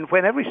 And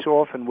when every so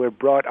often we're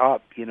brought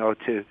up, to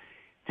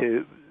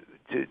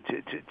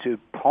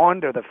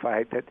ponder the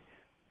fact that,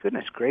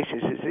 goodness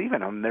gracious, it's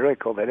even a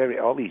miracle that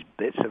all these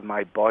bits of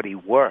my body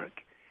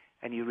work,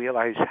 and you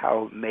realize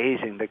how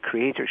amazing the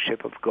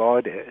creatorship of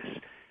God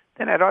is,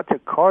 then it ought to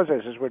cause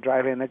us, as we're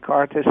driving in the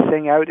car, to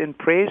sing out in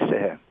praise to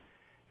Him.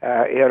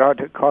 It ought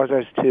to cause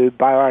us to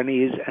bow our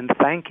knees and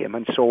thank Him,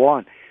 and so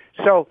on.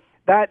 So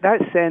that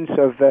sense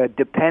of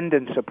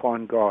dependence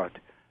upon God,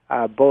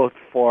 both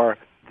for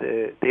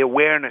the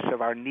awareness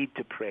of our need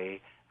to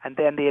pray, and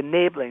then the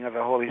enabling of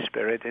the Holy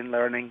Spirit in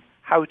learning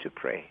how to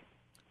pray.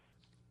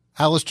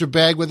 Alistair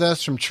Begg with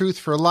us from Truth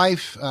for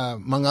Life,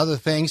 among other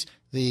things.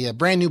 The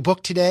brand new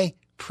book today,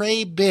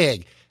 Pray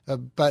Big.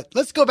 But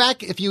let's go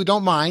back, if you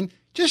don't mind.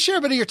 Just share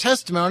a bit of your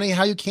testimony,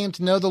 how you came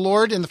to know the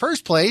Lord in the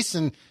first place,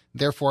 and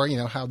therefore,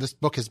 how this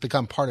book has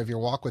become part of your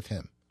walk with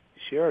Him.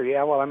 Sure,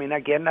 yeah. Well,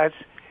 again, that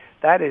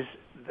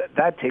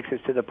takes us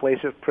to the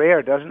place of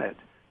prayer, doesn't it?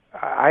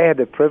 I had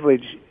the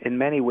privilege, in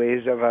many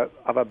ways, of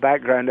a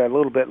background a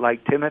little bit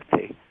like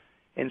Timothy,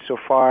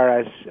 insofar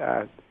as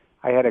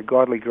I had a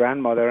godly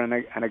grandmother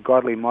and a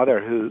godly mother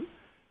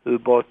who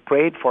both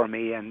prayed for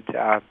me, and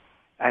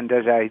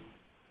as I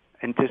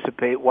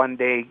anticipate one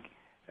day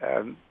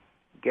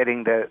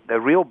getting the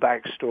real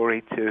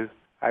backstory to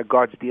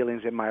God's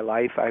dealings in my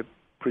life, I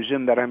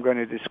presume that I'm going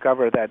to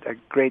discover that a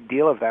great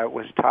deal of that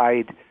was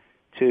tied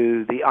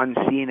to the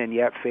unseen and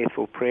yet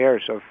faithful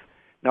prayers of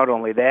not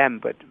only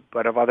them,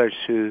 but of others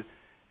who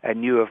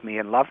knew of me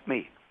and loved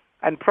me.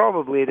 And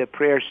probably the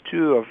prayers,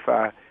 too,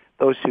 of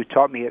those who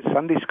taught me at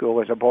Sunday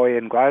school as a boy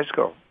in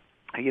Glasgow.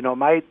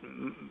 My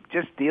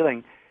just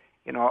dealing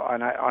you know,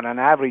 on an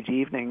average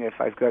evening, if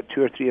I've got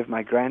 2 or 3 of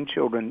my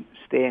grandchildren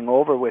staying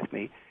over with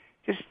me,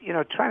 just, you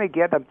know, trying to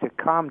get them to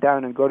calm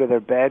down and go to their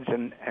beds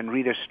and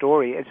read a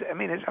story. It's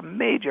a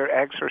major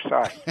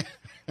exercise.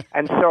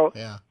 And so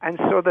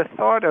the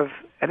thought of,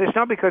 and it's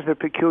not because they're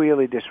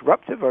peculiarly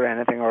disruptive or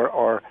anything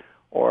or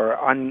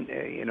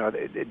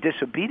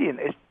disobedient.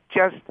 It's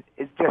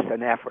just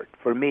an effort,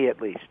 for me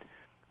at least,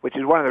 which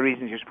is one of the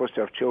reasons you're supposed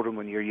to have children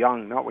when you're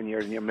young, not when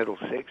you're in your middle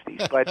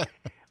 60s.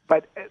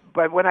 But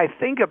when I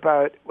think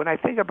about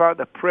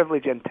the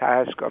privilege and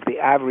task of the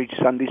average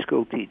Sunday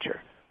school teacher,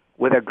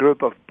 with a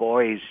group of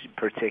boys,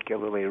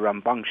 particularly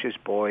rambunctious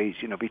boys,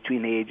 you know,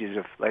 between the ages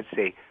of, let's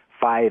say,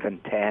 5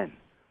 and 10,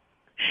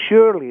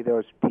 surely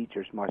those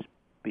teachers must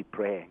be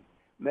praying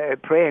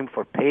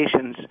for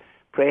patience,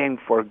 praying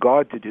for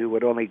God to do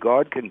what only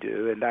God can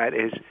do, and that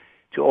is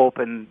to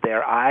open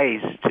their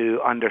eyes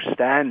to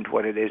understand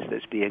what it is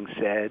that's being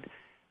said,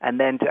 and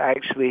then to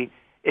actually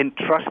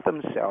entrust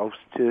themselves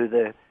to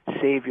the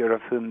Savior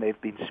of whom they've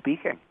been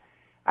speaking.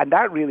 And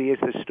that really is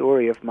the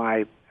story of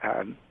my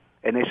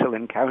initial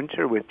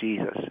encounter with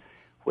Jesus,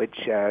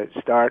 which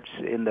starts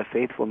in the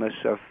faithfulness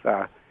of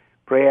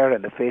prayer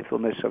and the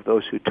faithfulness of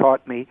those who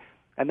taught me,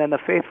 and then the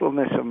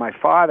faithfulness of my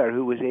father,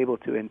 who was able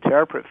to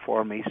interpret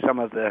for me some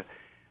of the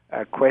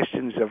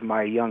questions of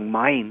my young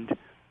mind.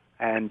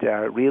 And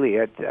really,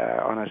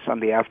 on a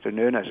Sunday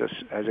afternoon, as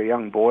a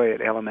young boy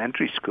at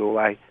elementary school,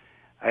 I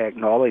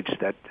acknowledged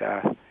that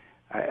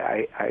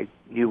I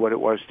knew what it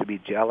was to be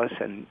jealous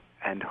and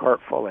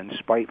hurtful and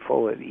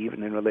spiteful, and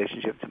even in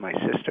relationship to my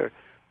sister,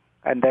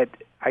 and that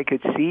I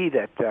could see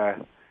that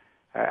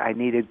I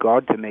needed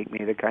God to make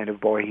me the kind of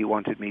boy He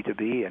wanted me to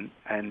be, and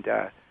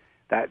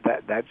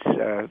that's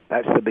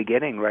the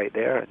beginning right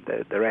there.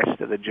 The rest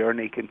of the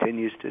journey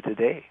continues to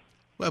today.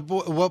 At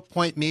what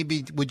point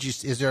maybe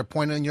is there a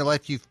point in your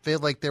life you feel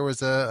like there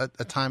was a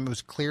time it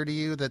was clear to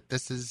you that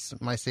this is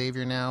my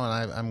Savior now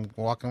and I'm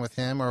walking with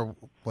Him, or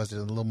was it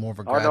a little more of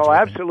a gradual? Oh, no,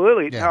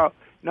 absolutely. Yeah.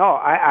 No,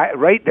 I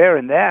right there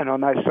and then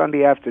on that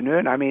Sunday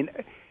afternoon, I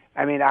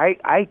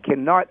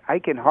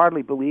can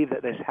hardly believe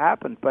that this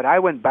happened, but I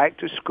went back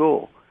to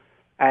school,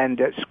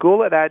 and at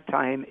school at that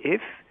time,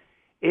 if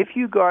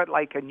you got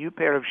like a new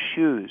pair of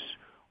shoes,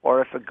 or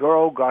if a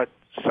girl got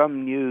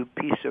some new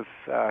piece of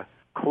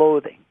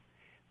clothing,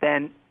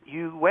 then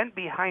you went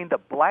behind the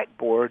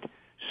blackboard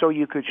so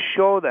you could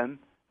show them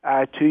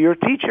to your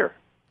teacher.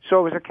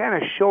 So it was a kind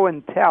of show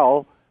and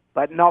tell,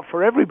 but not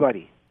for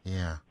everybody.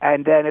 Yeah.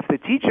 And then if the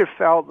teacher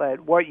felt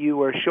that what you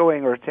were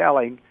showing or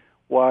telling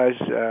was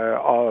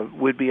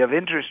would be of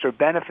interest or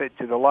benefit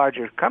to the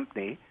larger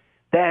company,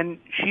 then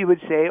she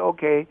would say,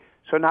 okay,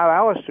 so now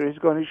Alistair is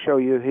going to show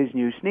you his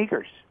new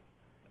sneakers.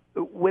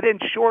 Within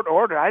short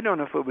order, I don't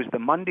know if it was the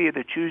Monday or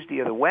the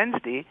Tuesday or the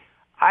Wednesday,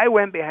 I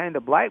went behind the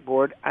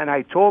blackboard and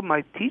I told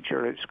my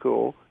teacher at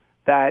school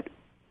that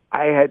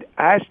I had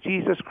asked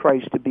Jesus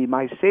Christ to be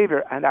my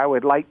Savior and I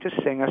would like to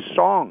sing a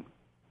song.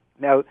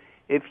 Now,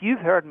 if you've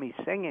heard me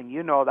singing,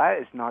 you know that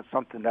is not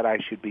something that I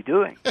should be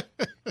doing.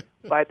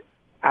 But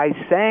I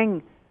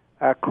sang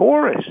a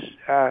chorus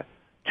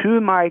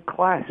to my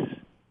class,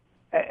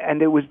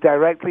 and it was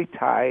directly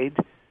tied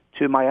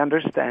to my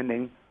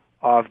understanding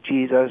of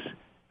Jesus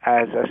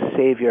as a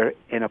Savior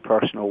in a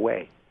personal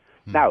way.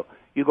 Now,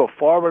 you go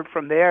forward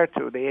from there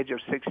to the age of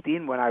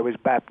 16 when I was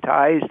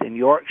baptized in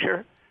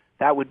Yorkshire.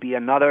 That would be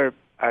another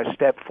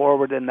step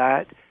forward in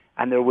that,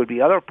 and there would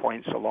be other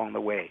points along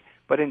the way.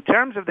 But in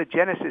terms of the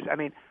genesis,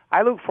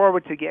 I look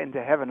forward to getting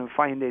to heaven and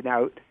finding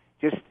out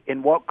just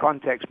in what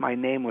context my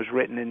name was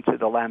written into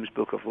the Lamb's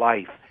Book of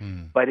Life.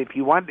 But if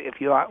you want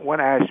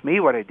to ask me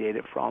what I did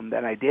it from,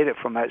 then I did it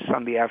from that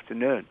Sunday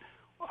afternoon,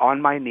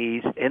 on my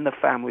knees in the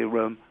family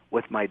room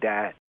with my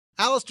dad.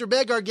 Alistair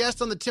Begg, our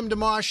guest on the Tim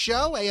DeMoss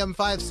Show, AM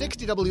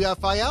 560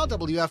 WFIL,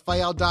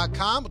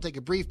 WFIL.com. We'll take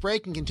a brief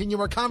break and continue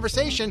our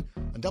conversation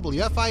on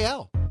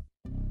WFIL.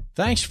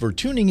 Thanks for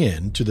tuning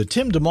in to the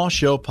Tim DeMoss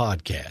Show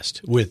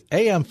podcast with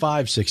AM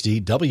 560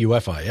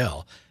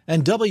 WFIL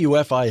and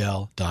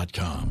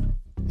WFIL.com.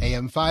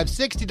 AM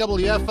 560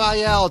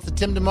 WFIL. It's the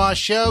Tim DeMoss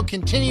Show.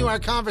 Continue our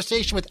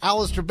conversation with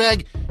Alistair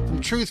Begg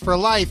from Truth for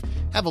Life.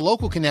 Have a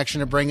local connection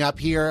to bring up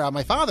here.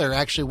 My father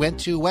actually went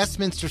to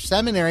Westminster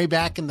Seminary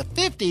back in the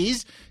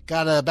 50s,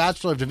 got a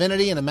Bachelor of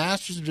Divinity and a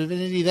Master's of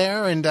Divinity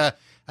there, and I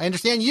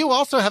understand you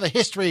also have a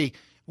history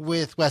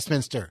with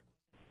Westminster.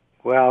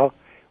 Well,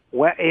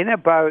 in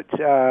about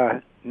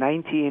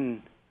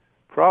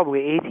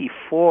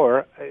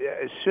 1984,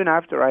 soon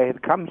after I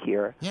had come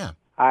here,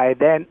 I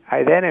then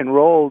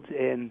enrolled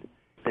in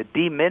the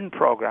D-Min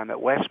program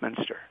at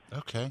Westminster,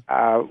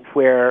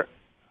 where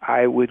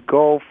I would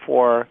go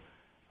for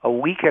a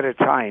week at a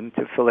time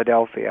to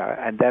Philadelphia,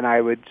 and then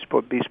I would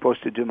be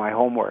supposed to do my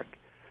homework.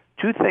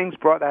 Two things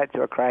brought that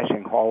to a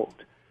crashing halt.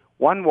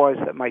 One was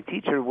that my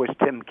teacher was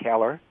Tim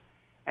Keller,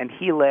 and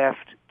he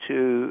left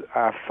to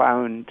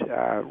found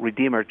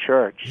Redeemer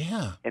Church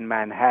in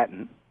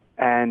Manhattan.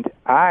 And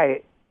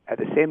I, at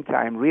the same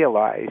time,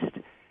 realized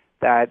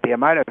that the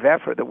amount of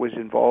effort that was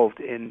involved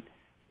in,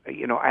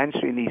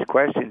 answering these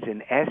questions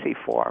in essay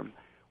form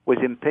was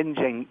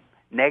impinging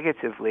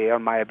negatively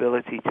on my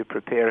ability to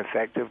prepare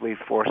effectively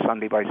for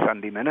Sunday by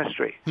Sunday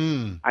ministry.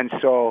 And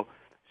so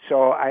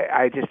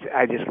I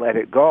just let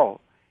it go.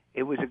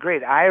 It was a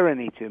great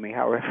irony to me,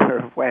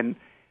 however, when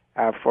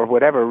for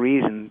whatever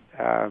reason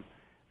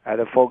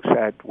the folks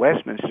at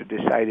Westminster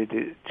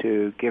decided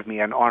to give me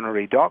an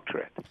honorary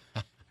doctorate,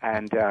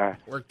 and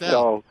worked out.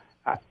 So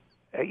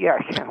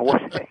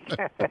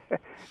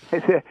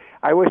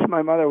I wish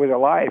my mother was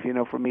alive,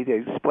 for me to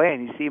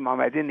explain. You see,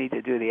 Mom, I didn't need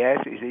to do the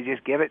essays; they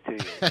just give it to you.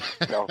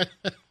 So,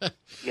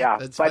 yeah,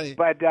 That's but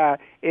funny.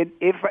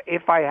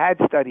 if I had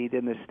studied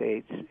in the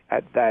States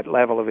at that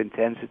level of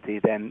intensity,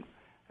 then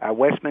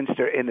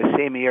Westminster, in the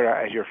same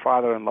era as your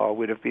father-in-law,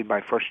 would have been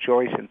my first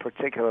choice, and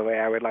particularly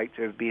I would like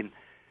to have been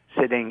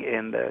sitting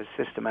in the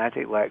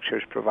systematic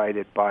lectures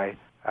provided by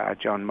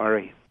John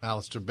Murray.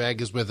 Alistair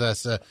Begg is with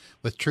us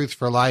with Truth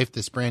for Life,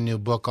 this brand new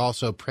book,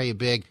 also Pray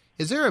Big.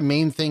 Is there a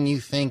main thing you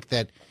think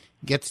that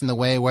gets in the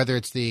way, whether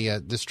it's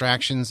the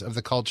distractions of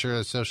the culture,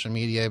 of social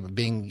media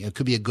being, it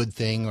could be a good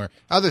thing, or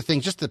other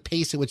things, just the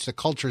pace at which the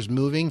culture is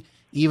moving,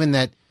 even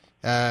that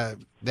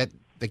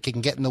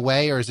can get in the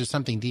way, or is there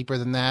something deeper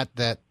than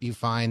that you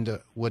find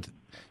would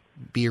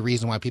be a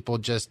reason why people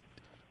just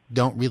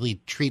don't really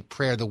treat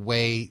prayer the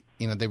way,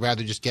 they'd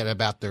rather just get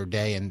about their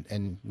day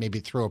and maybe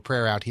throw a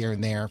prayer out here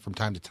and there from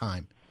time to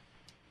time?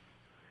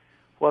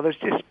 Well, there's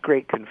just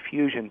great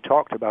confusion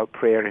talked about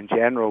prayer in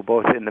general,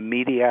 both in the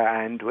media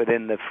and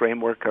within the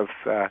framework of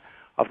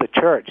the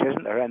church,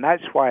 isn't there? And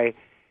that's why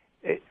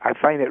I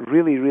find it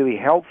really, really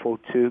helpful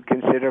to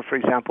consider, for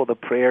example, the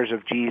prayers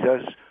of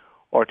Jesus,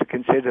 or to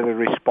consider the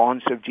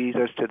response of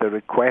Jesus to the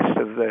request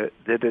of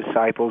the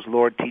disciples,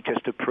 Lord, teach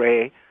us to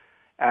pray,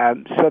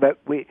 so that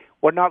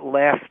we're not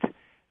left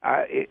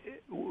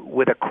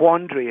with a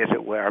quandary, as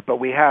it were, but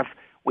we have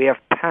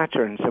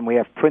patterns and we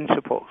have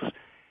principles.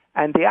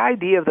 And the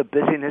idea of the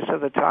busyness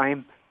of the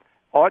time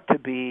ought to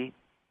be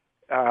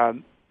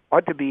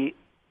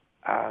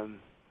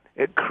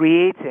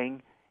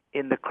creating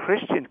in the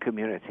Christian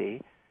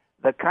community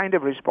the kind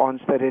of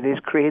response that it is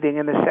creating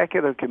in the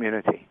secular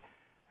community.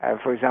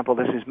 For example,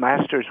 this is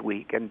Masters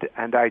Week, and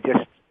I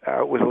just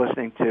was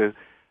listening to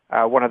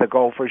one of the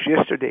golfers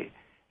yesterday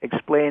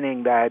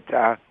explaining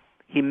that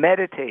he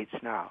meditates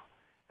now,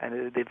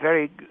 and the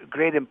very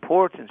great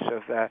importance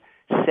of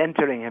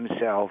centering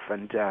himself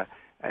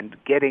and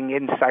getting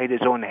inside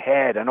his own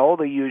head, and all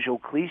the usual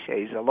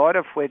cliches, a lot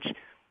of which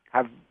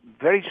have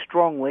very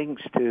strong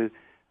links to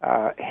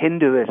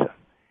Hinduism.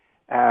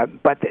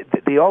 But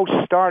they all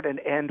start and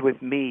end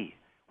with me,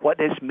 what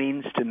this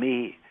means to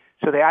me.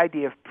 So the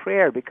idea of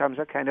prayer becomes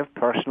a kind of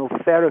personal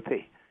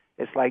therapy.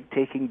 It's like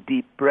taking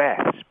deep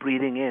breaths,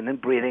 breathing in and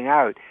breathing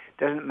out. It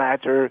doesn't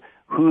matter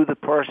who the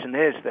person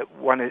is that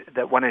one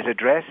is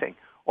addressing,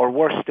 or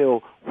worse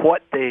still,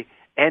 what the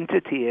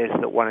entity is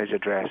that one is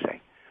addressing.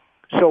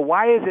 So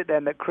why is it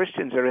then that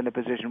Christians are in the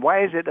position?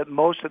 Why is it that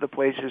most of the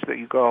places that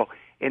you go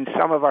in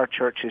some of our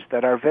churches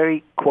that are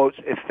very, quote,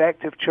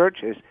 effective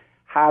churches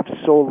have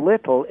so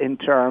little in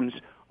terms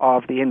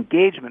of the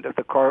engagement of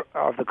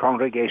the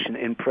congregation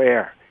in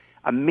prayer?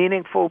 A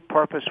meaningful,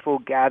 purposeful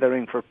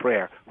gathering for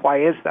prayer.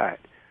 Why is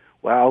that?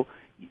 Well,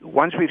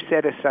 once we've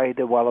set aside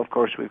that, well, of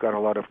course, we've got a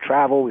lot of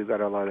travel, we've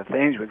got a lot of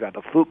things, we've got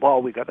the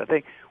football, we've got the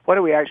thing. What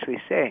are we actually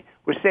saying?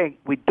 We're saying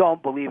we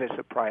don't believe it's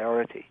a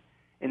priority.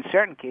 In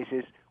certain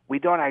cases, we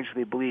don't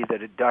actually believe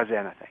that it does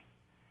anything.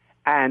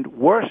 And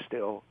worse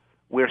still,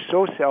 we're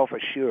so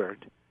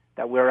self-assured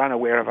that we're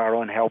unaware of our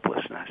own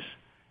helplessness.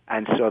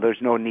 And so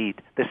there's no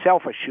need. The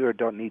self-assured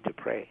don't need to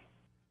pray.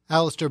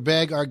 Alistair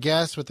Begg, our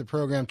guest with the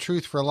program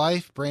Truth for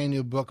Life, brand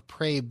new book,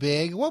 Pray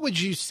Big. What would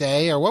you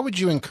say, or what would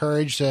you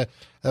encourage the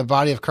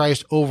body of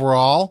Christ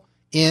overall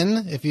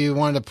in, if you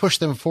wanted to push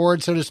them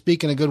forward, so to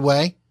speak, in a good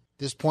way, at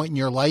this point in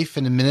your life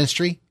and in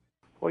ministry?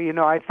 Well,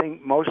 I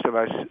think most of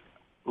us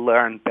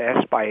learn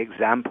best by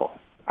example.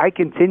 I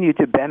continue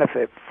to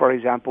benefit, for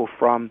example,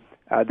 from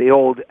the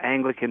old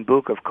Anglican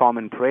Book of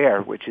Common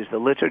Prayer, which is the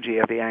liturgy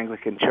of the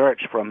Anglican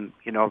Church from,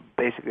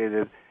 basically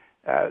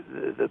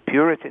the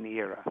Puritan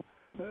era.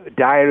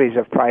 Diaries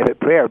of private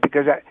prayer,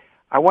 because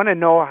I want to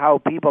know how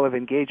people have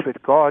engaged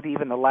with God,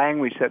 even the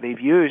language that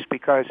they've used,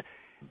 because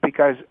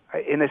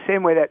in the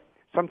same way that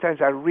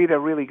sometimes I read a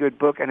really good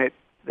book and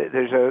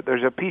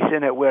there's a piece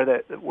in it where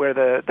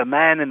the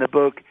man in the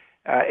book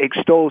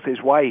extols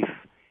his wife,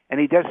 and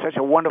he does such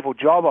a wonderful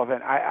job of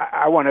it.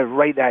 I want to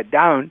write that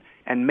down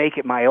and make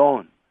it my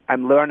own.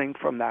 I'm learning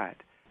from that,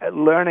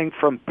 learning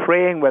from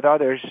praying with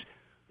others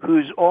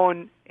whose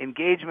own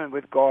engagement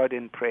with God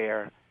in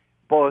prayer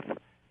both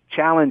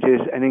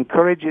challenges and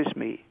encourages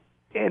me.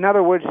 In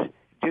other words,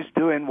 just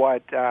doing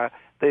what the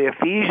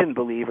Ephesian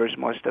believers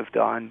must have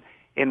done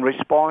in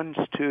response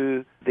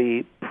to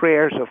the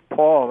prayers of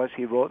Paul as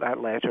he wrote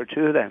that letter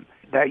to them,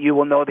 that you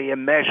will know the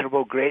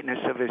immeasurable greatness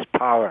of his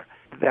power,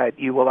 that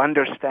you will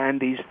understand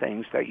these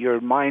things, that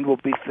your mind will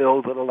be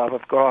filled with the love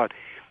of God.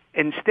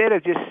 Instead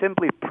of just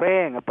simply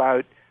praying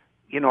about,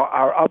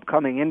 our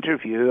upcoming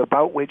interview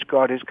about which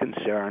God is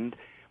concerned,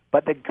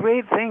 But the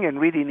great thing in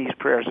reading these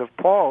prayers of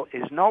Paul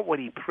is not what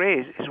he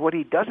prays, is what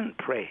he doesn't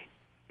pray.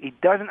 He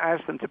doesn't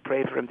ask them to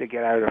pray for him to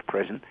get out of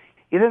prison.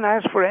 He didn't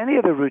ask for any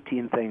of the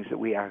routine things that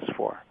we ask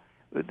for.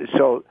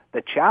 So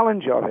the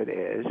challenge of it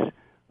is,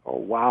 oh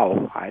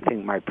wow, I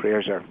think my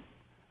prayers are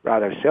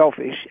rather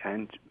selfish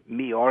and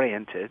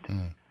me-oriented.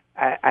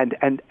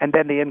 And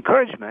then the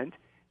encouragement,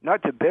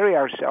 not to bury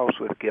ourselves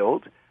with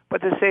guilt,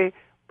 but to say,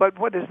 but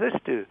what does this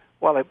do?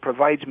 Well, it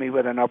provides me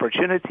with an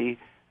opportunity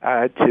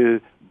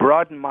to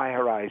broaden my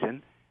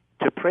horizon,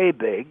 to pray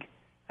big,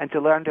 and to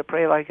learn to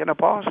pray like an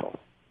apostle.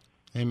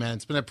 Amen.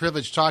 It's been a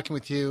privilege talking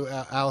with you,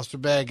 Alistair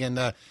Begg.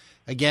 And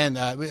again,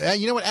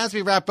 you know what? As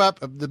we wrap up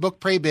the book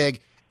Pray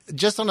Big,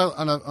 just on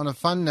a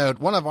fun note,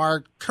 one of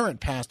our current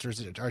pastors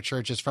at our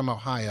church is from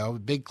Ohio, a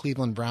big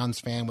Cleveland Browns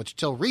fan, which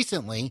till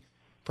recently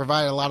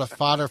provided a lot of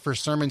fodder for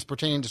sermons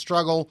pertaining to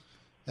struggle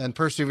and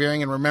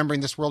persevering and remembering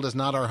this world is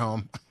not our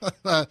home.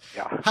 How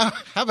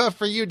about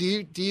for you? Do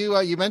you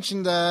you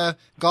mentioned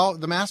golf,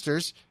 the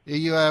Masters? Are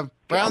you a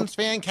Browns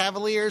fan,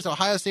 Cavaliers,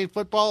 Ohio State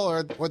football,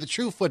 or the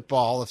true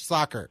football of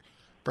soccer,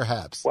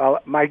 perhaps? Well,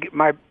 my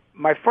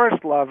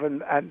first love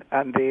and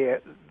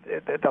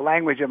the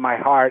language of my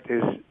heart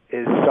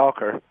is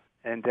soccer.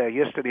 And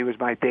yesterday was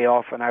my day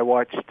off, and I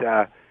watched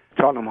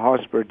Tottenham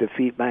Hotspur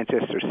defeat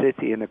Manchester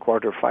City in the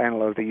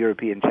quarterfinal of the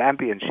European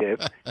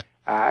Championship.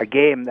 A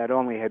game that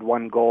only had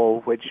one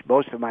goal, which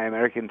most of my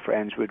American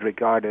friends would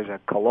regard as a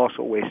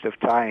colossal waste of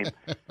time.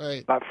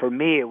 Right. But for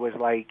me, it was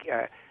like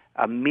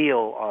a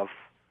meal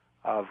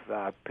of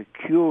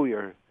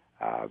peculiar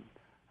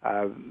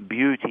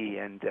beauty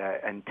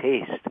and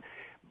taste.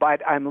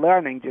 But I'm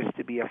learning just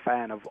to be a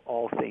fan of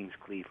all things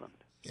Cleveland.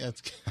 Yeah,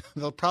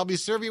 they'll probably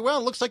serve you well.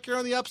 It looks like you're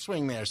on the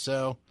upswing there,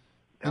 so.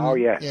 Oh,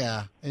 yeah.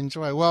 Yeah,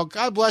 enjoy. Well,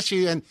 God bless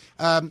you, and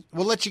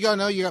we'll let you go. I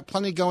know you got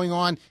plenty going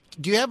on.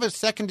 Do you have a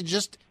second to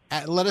just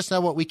let us know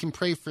what we can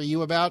pray for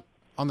you about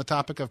on the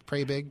topic of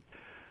Pray Big?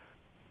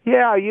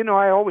 Yeah,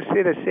 I always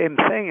say the same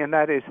thing, and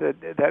that is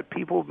that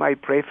people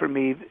might pray for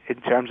me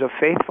in terms of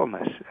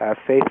faithfulness,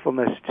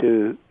 faithfulness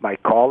to my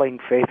calling,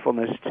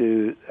 faithfulness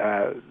to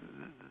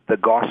the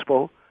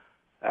gospel,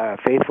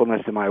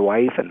 faithfulness to my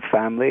wife and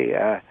family,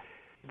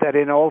 that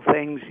in all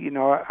things,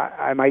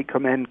 I might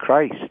commend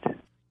Christ.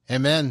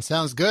 Amen.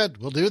 Sounds good.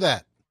 We'll do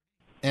that.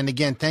 And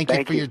again, thank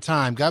you for your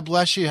time. God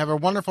bless you. Have a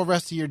wonderful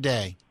rest of your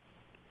day.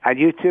 And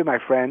you too, my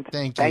friend.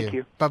 Thank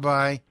you.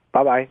 Bye-bye.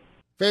 Bye-bye.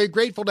 Very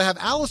grateful to have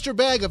Alistair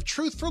Begg of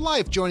Truth for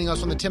Life joining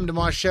us on the Tim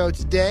DeMoss Show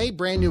today.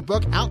 Brand new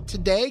book out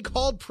today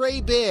called Pray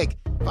Big.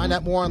 Find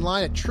out more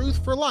online at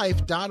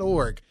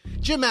truthforlife.org.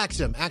 Jim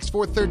Maxim, Acts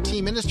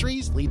 4:13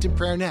 Ministries, leads in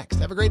prayer next.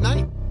 Have a great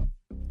night.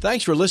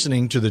 Thanks for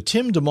listening to the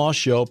Tim DeMoss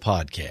Show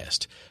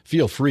podcast.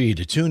 Feel free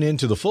to tune in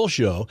to the full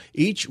show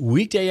each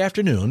weekday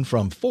afternoon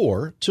from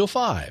 4 till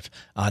 5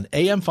 on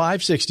AM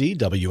 560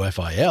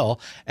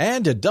 WFIL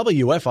and at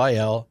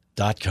WFIL.com.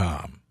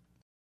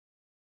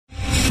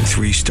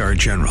 3-star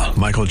General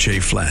Michael J.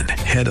 Flynn,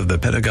 head of the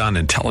Pentagon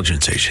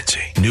Intelligence Agency,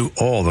 knew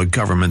all the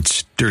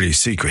government's dirty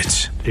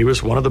secrets. He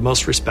was one of the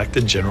most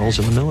respected generals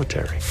in the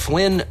military.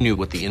 Flynn knew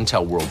what the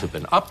intel world had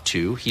been up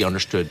to. He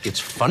understood its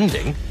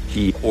funding.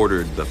 He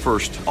ordered the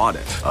first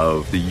audit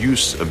of the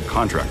use of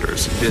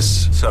contractors.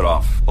 This set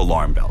off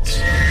alarm bells.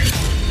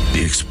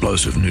 The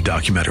explosive new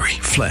documentary,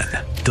 Flynn,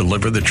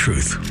 Deliver the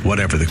Truth,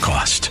 Whatever the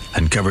Cost,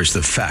 uncovers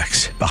the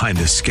facts behind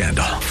this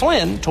scandal.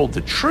 Flynn told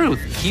the truth.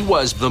 He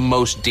was the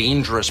most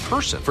dangerous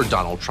person for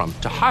Donald Trump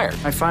to hire.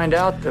 I find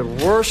out the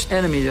worst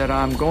enemy that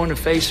I'm going to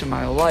face in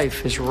my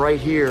life is right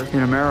here in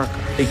America.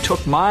 They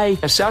took my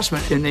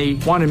assessment and they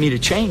wanted me to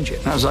change it.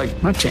 And I was like,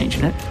 I'm not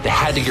changing it. They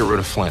had to get rid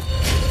of Flynn.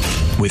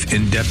 With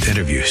in-depth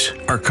interviews,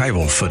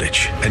 archival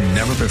footage, and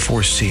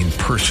never-before-seen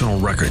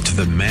personal records of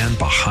the man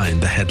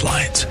behind the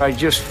headlines. I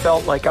just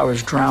felt like I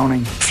was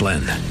drowning.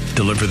 Flynn,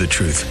 Deliver the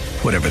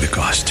Truth, Whatever the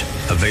Cost.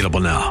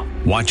 Available now.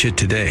 Watch it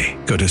today.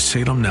 Go to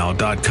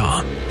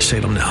salemnow.com.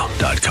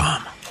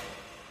 salemnow.com.